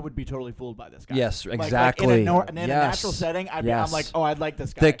like, I would be totally fooled by this guy. Yes, Like, exactly. in a natural setting, I'm like, oh, I'd like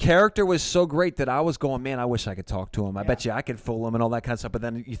this guy. The character was so great that I was going, man, I wish I could talk to him. I bet you I could fool him and all that kind of stuff. But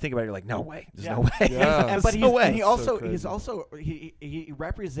then you think about it, you're like, no way. There's no way. Yeah. But no way. he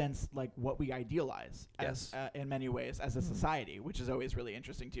represents like what we idealize as, in many ways as a society, which is always really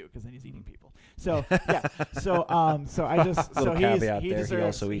interesting too, because then he's eating people. So he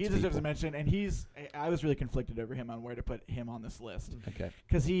deserves a mention, and I was really conflicted over him on where to put him on this list. Okay.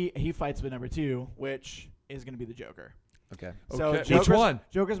 Because he fights with number 2, which is going to be the Joker. Okay. So which one?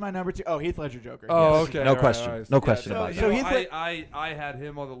 Joker's my number 2. Oh, Heath Ledger Joker. Oh, yes. okay. No All question. right. No question So, about you that. know, I had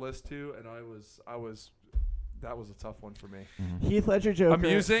him on the list too, and I was that was a tough one for me. Mm-hmm. Heath Ledger Joker.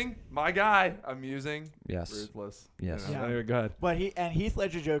 Amusing, my guy. Amusing. Yes. Ruthless. Yes. You know, Yeah. anyway, go ahead. But Heath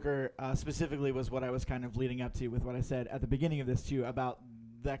Ledger Joker specifically was what I was kind of leading up to with what I said at the beginning of this too, about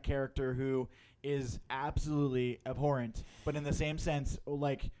that character who is absolutely abhorrent, but in the same sense,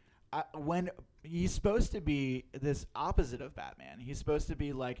 like when he's supposed to be this opposite of Batman. He's supposed to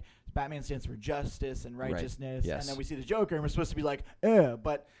be like, Batman stands for justice and righteousness, Yes. and then we see the Joker, and we're supposed to be like, eh.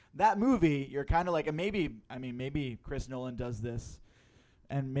 But that movie, you're kind of like, and maybe Chris Nolan does this,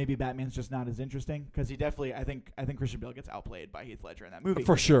 and maybe Batman's just not as interesting, because he definitely, I think Christian Bale gets outplayed by Heath Ledger in that movie.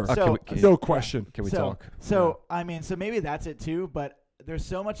 For sure. So, No question. Can we so, talk? So so maybe that's it too, but there's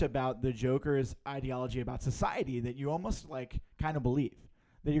so much about the Joker's ideology about society that you almost like kind of believe.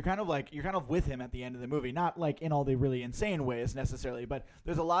 That you're kind of with him at the end of the movie, not like in all the really insane ways necessarily, but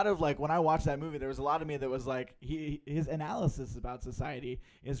there's a lot of like, when I watched that movie, there was a lot of me that was like, his analysis about society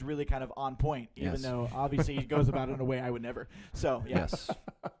is really kind of on point, even though obviously he goes about it in a way I would never. So yeah. Yes.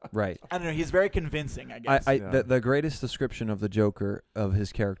 Right. I don't know. He's very convincing, I guess. The greatest description of the Joker, of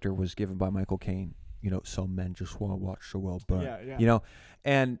his character, was given by Michael Caine. You know, some men just want to watch the world burn. Yeah. You know,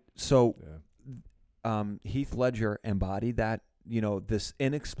 and so Heath Ledger embodied that. You know, this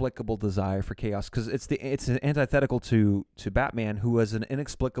inexplicable desire for chaos, because it's an antithetical to Batman, who has an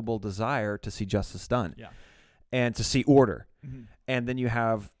inexplicable desire to see justice done, and to see order. Mm-hmm. And then you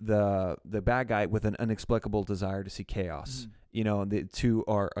have the bad guy with an inexplicable desire to see chaos. Mm-hmm. You know, the two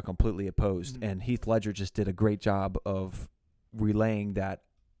are completely opposed. Mm-hmm. And Heath Ledger just did a great job of relaying that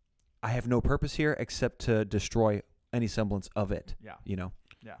I have no purpose here except to destroy any semblance of it. Yeah, you know.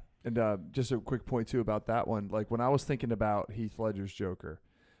 Yeah. And just a quick point, too, about that one. Like, when I was thinking about Heath Ledger's Joker,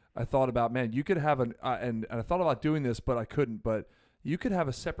 I thought about, man, you could have and I thought about doing this, but I couldn't. But you could have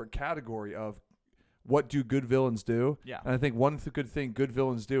a separate category of what do good villains do. Yeah. And I think one good thing good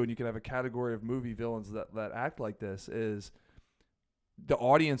villains do, and you can have a category of movie villains that act like this, is the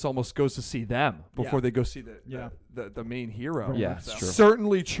audience almost goes to see them before they go see the main hero. Yeah, it's true.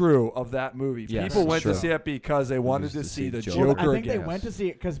 Certainly true of that movie. Yes, people went true. to see it because they wanted to see the Joker again. I think again. they went to see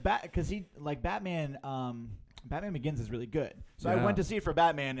it because he like Batman. Batman Begins is really good. So I went to see it for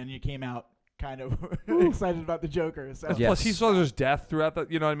Batman, and you came out kind of excited about the Joker. So. Plus, he saw there's death throughout the.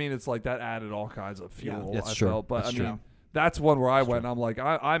 You know what I mean? It's like that added all kinds of fuel. Yeah, that's I true. felt. But that's I mean, that's one where I went. I'm like,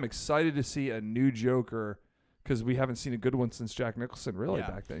 I'm excited to see a new Joker. Because we haven't seen a good one since Jack Nicholson, really,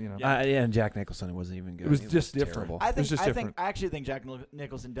 back then. You know, and Jack Nicholson wasn't even good. It was just different. Terrible. I actually think Jack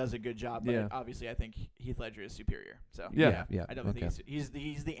Nicholson does a good job, but obviously I think Heath Ledger is superior. So yeah. I don't think he's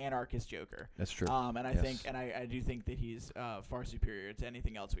the anarchist Joker. That's true. And I do think that he's far superior to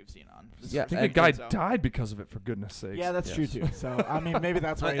anything else we've seen on. I think a guy died because of it, for goodness sakes. Yeah, that's true too. So I mean, maybe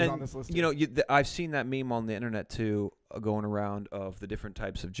that's why he's on this list. You know, I've seen that meme on the internet too, going around of the different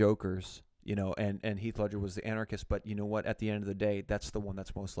types of Jokers. You know, and Heath Ledger was the anarchist, but you know what? At the end of the day, that's the one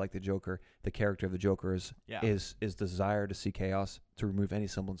that's most like the Joker. The character of the Joker is desire to see chaos, to remove any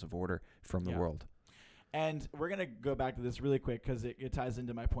semblance of order from the world. And we're going to go back to this really quick because it ties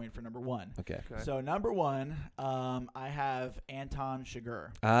into my point for number one. Okay. So number one, I have Anton Chigurh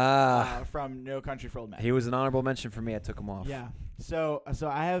from No Country for Old Men. He was an honorable mention for me. I took him off. Yeah. So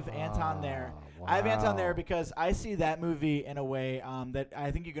I have Anton there. Wow. I have Anton there because I see that movie in a way that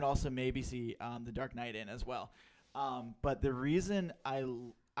I think you can also maybe see The Dark Knight in as well. But the reason I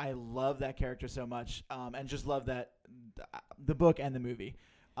love that character so much and just love that the book and the movie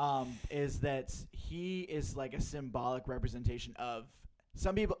is that he is like a symbolic representation of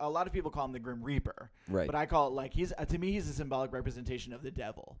a lot of people call him the Grim Reaper, Right. but I call it like to me he's a symbolic representation of the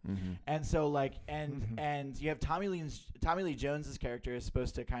devil. Mm-hmm. And so like and you have Tommy Lee Jones's character is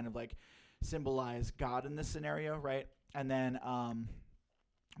supposed to kind of like symbolize God in this scenario, right? And then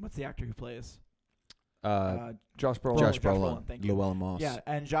what's the actor who plays? Josh Brolin. Josh Brolin. Thank you. Llewellyn Moss. Yeah,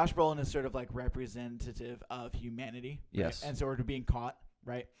 and Josh Brolin is sort of like representative of humanity. Yes. Right? And sort of being caught,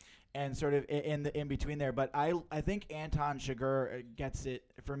 right? And sort of in between there. But I think Anton Chigurh gets it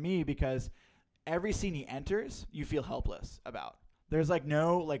for me because every scene he enters, you feel helpless about. There's like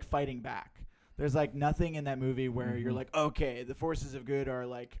no like fighting back. There's like nothing in that movie where you're like, okay, the forces of good are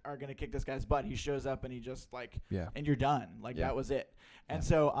gonna kick this guy's butt. He shows up and he just like, and you're done. Like that was it. And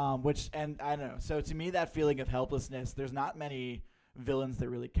so, and I don't know. So to me, that feeling of helplessness, there's not many villains that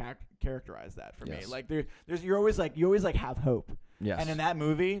really characterize that for me. Like you always have hope. Yes. And in that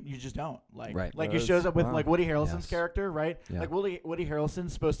movie, you just don't like. Right. Like he shows up with like Woody Harrelson's Yes. character, right? Yeah. Like Woody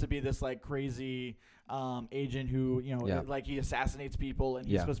Harrelson's supposed to be this like crazy agent who like he assassinates people and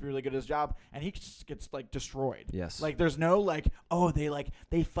he's supposed to be really good at his job, and he just gets like destroyed. Yes. Like there's no like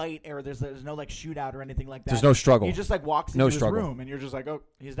they fight or there's no like shootout or anything like that. There's no struggle. He just like walks No into struggle. his room and you're just like, oh,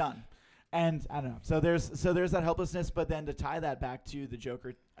 he's done. And I don't know. So there's that helplessness, but then to tie that back to the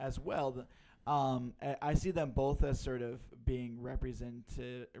Joker as well. I see them both as sort of being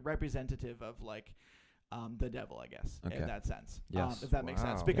representative of like the devil, I guess, in that sense. Yes. If that makes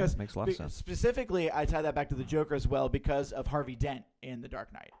sense. Wow. Because makes a lot of sense. Specifically, I tie that back to the Joker as well because of Harvey Dent in The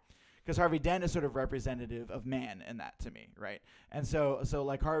Dark Knight. Because Harvey Dent is sort of representative of man in that to me, right? And so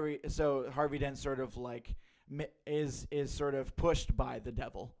Harvey Dent sort of like is sort of pushed by the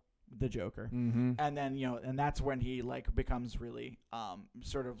devil, the Joker, and then and that's when he like becomes really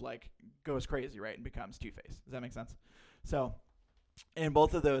sort of like goes crazy, right, and becomes Two-Face. Does that make sense? So in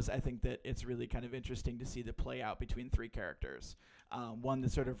both of those, I think that it's really kind of interesting to see the play out between three characters, one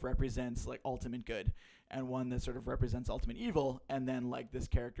that sort of represents like ultimate good, and one that sort of represents ultimate evil, and then like this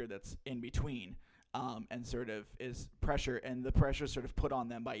character that's in between. And sort of is pressure, and the pressure is sort of put on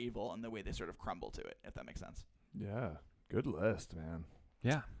them by evil, and the way they sort of crumble to it, if that makes sense. Yeah, good list, man.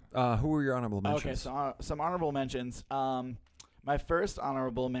 Yeah. Who were your honorable mentions? Okay, so some honorable mentions. My first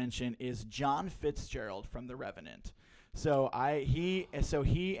honorable mention is John Fitzgerald from The Revenant. So he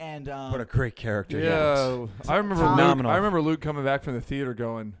and What a great character. Yeah, I remember Phenomenal. I remember Luke coming back from the theater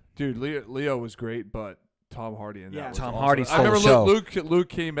going, dude, Leo was great, but Tom Hardy in that was Tom awesome. Hardy I remember stole Luke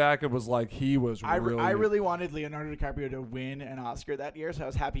came back and was like, he was I really really wanted Leonardo DiCaprio to win an Oscar that year, so I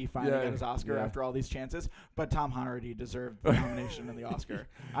was happy he finally got his Oscar after all these chances. But Tom Hardy deserved the nomination and the Oscar.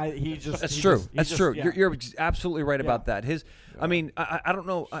 That's true. Yeah. You're absolutely right about that. I mean, I don't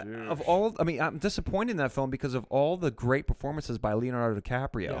know. Of all, I mean, I'm disappointed in that film because of all the great performances by Leonardo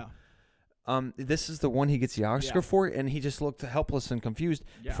DiCaprio. Yeah. This is the one he gets the Oscar for, and he just looked helpless and confused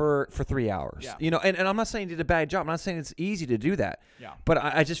for 3 hours. Yeah. And I'm not saying he did a bad job. I'm not saying it's easy to do that. Yeah. But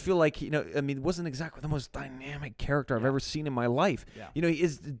I just feel like, I mean, it wasn't exactly the most dynamic character I've ever seen in my life. Yeah. He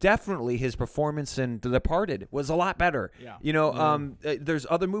is definitely, his performance in The Departed was a lot better. Yeah. There's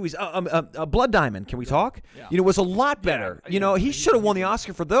other movies. Blood Diamond, can we talk? Yeah. Was a lot better. He should have won the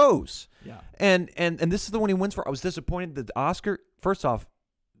Oscar for those. Yeah. And this is the one he wins for. I was disappointed that the Oscar, first off,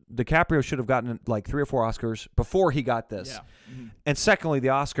 DiCaprio should have gotten like 3 or 4 Oscars before he got this. Yeah. Mm-hmm. And secondly, the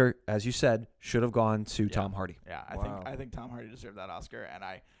Oscar, as you said, should have gone to Tom Hardy. Yeah, I think Tom Hardy deserved that Oscar, and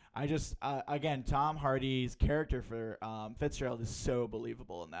I just again, Tom Hardy's character for Fitzgerald is so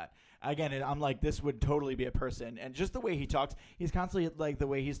believable in that. Again, I'm like, this would totally be a person, and just the way he talks, he's constantly like the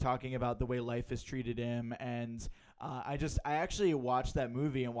way he's talking about the way life has treated him, and I actually watched that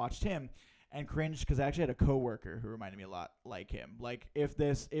movie and watched him. And cringed because I actually had a coworker who reminded me a lot like him. Like if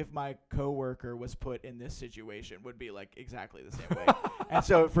my coworker was put in this situation, would be like exactly the same way. And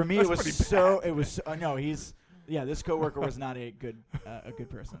so for me, this coworker was not a good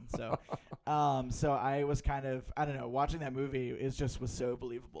person. So, so I was kind of, I don't know, watching that movie was so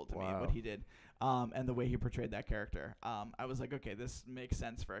believable to me what he did, and the way he portrayed that character. I was like, okay, this makes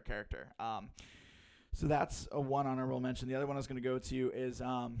sense for a character. So that's a one honorable mention. The other one I was going to go to is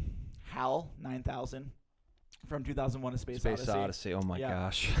HAL 9000 from 2001: A Space Odyssey. Oh my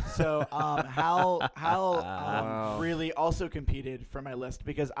gosh. So HAL really also competed for my list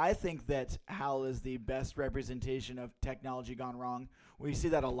because I think that HAL is the best representation of technology gone wrong. We see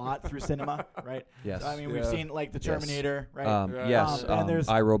that a lot through cinema, right? Yes. So, I mean, we've seen like the Terminator, right? Yes. And there's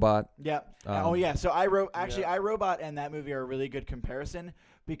iRobot. Yeah. Yeah. So iRobot and that movie are a really good comparison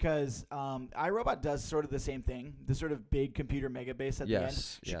because iRobot does sort of the same thing, the sort of big computer mega base at the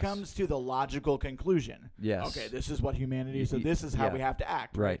end. She comes to the logical conclusion. Yes. Okay, this is what humanity is, so this is how we have to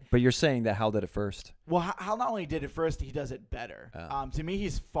act. Right. But you're saying that Hal did it first. Well, Hal not only did it first, he does it better. To me,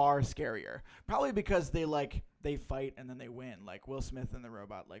 he's far scarier. Probably because they fight and then they win. Like Will Smith and the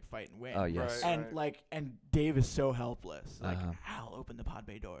robot fight and win. Oh yes. And Dave is so helpless. Hal, open the pod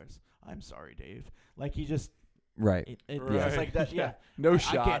bay doors. I'm sorry, Dave. He just. Right. It's like that. Yeah. No I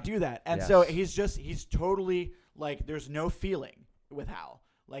shot. can't do that. And so he's totally there's no feeling with Hal.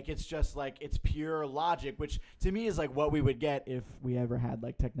 It's just it's pure logic, which to me is what we would get if we ever had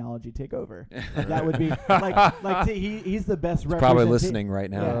technology take over. That would be he's the best. He's probably listening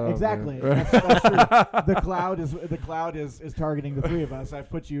right now. Yeah, exactly. That's true. The cloud is targeting the three of us. I've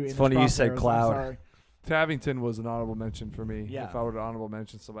put you in. It's funny you said cloud. I'm sorry. Tavington was an honorable mention for me. Yeah. If I were to honorable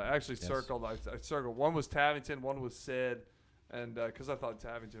mention somebody, I actually circled. I circled. One was Tavington, one was Sid, and because I thought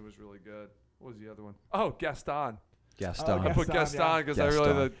Tavington was really good. What was the other one? Oh, Gaston. Gaston. I put Gaston because I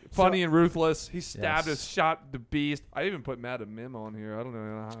really funny and ruthless. He stabbed us, shot the beast. I even put Madam Mim on here. I don't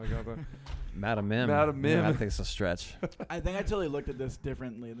know how I got that. Madam Mim. Madam Mim. I think it's a stretch. I think I totally looked at this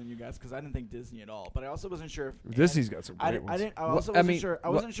differently than you guys because I didn't think Disney at all. But I also wasn't sure if Disney's got some great ones. I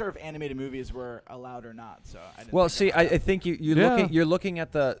wasn't sure if animated movies were allowed or not. So I didn't. Well, see, I think you're looking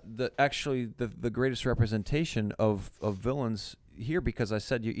at the greatest representation of villains here, because I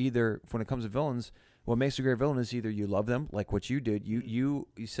said you either, when it comes to villains, what makes a great villain is either you love them, like what you did, you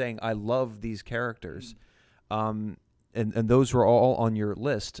saying I love these characters, and those were all on your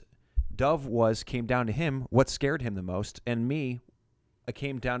list. Duvv came down to him what scared him the most, and me, I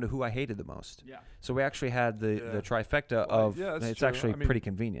came down to who I hated the most. Yeah. So we actually had the trifecta of. Yeah, it's true. Actually pretty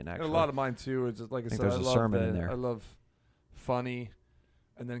convenient. Actually, and a lot of mine too. It's like I said, there's a sermon in there. I love funny,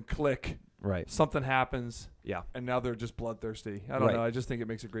 and then click. Right. Something happens. Yeah. And now they're just bloodthirsty. I don't know. I just think it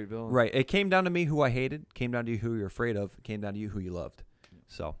makes a great villain. Right. It came down to me who I hated. Came down to you who you're afraid of. Came down to you who you loved.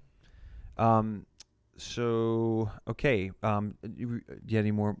 So, okay. Do you have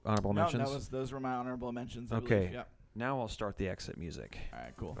any more honorable mentions? No, those were my honorable mentions. Okay. Yeah. Now I'll start the exit music. All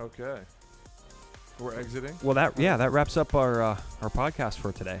right. Cool. Okay. We're exiting. Well, that wraps up our podcast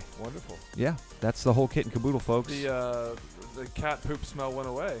for today. Wonderful. Yeah, that's the whole kit and caboodle, folks. The cat poop smell went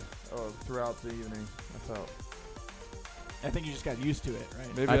away throughout the evening. I think you just got used to it,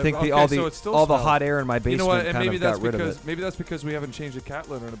 right? Maybe I think all the hot air in my basement got rid of it. Maybe that's because we haven't changed the cat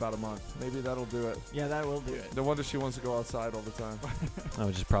litter in about a month. Maybe that'll do it. Yeah, that will do it. No wonder she wants to go outside all the time. I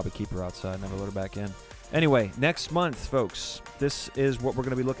would just probably keep her outside, never let her back in. Anyway, next month, folks, this is what we're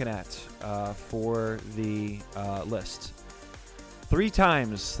going to be looking at for the list. 3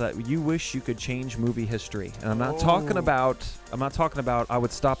 times that you wish you could change movie history. And I'm not talking about I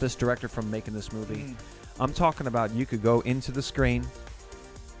would stop this director from making this movie. I'm talking about you could go into the screen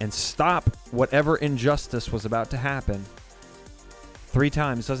and stop whatever injustice was about to happen 3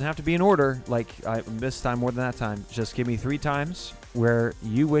 times. It doesn't have to be in order, like this time more than that time. Just give me 3 times where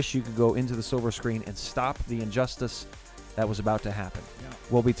you wish you could go into the silver screen and stop the injustice that was about to happen. Yeah.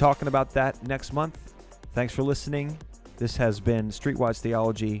 We'll be talking about that next month. Thanks for listening. This has been Streetwise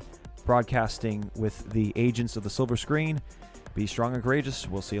Theology, broadcasting with the agents of the silver screen. Be strong and courageous.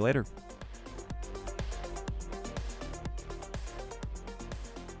 We'll see you later.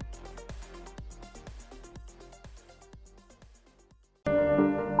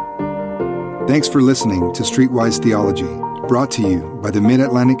 Thanks for listening to Streetwise Theology, brought to you by the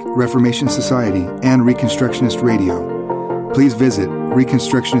Mid-Atlantic Reformation Society and Reconstructionist Radio. Please visit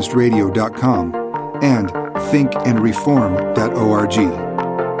reconstructionistradio.com and thinkandreform.org.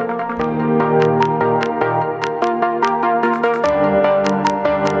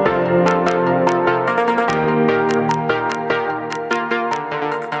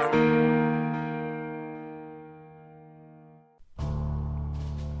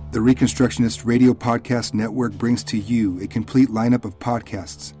 The Reconstructionist Radio Podcast Network brings to you a complete lineup of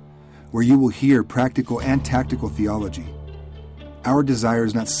podcasts where you will hear practical and tactical theology. Our desire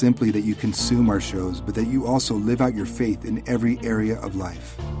is not simply that you consume our shows, but that you also live out your faith in every area of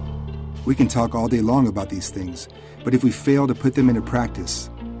life. We can talk all day long about these things, but if we fail to put them into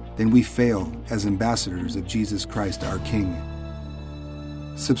practice, then we fail as ambassadors of Jesus Christ, our King.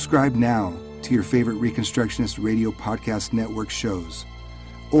 Subscribe now to your favorite Reconstructionist Radio Podcast Network shows.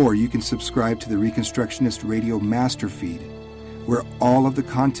 Or you can subscribe to the Reconstructionist Radio Master Feed, where all of the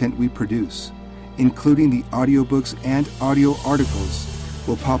content we produce, including the audiobooks and audio articles,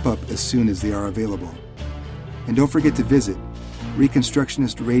 will pop up as soon as they are available. And don't forget to visit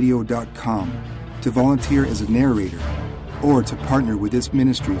reconstructionistradio.com to volunteer as a narrator or to partner with this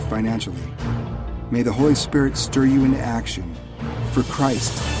ministry financially. May the Holy Spirit stir you into action for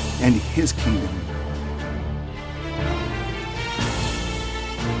Christ and His kingdom.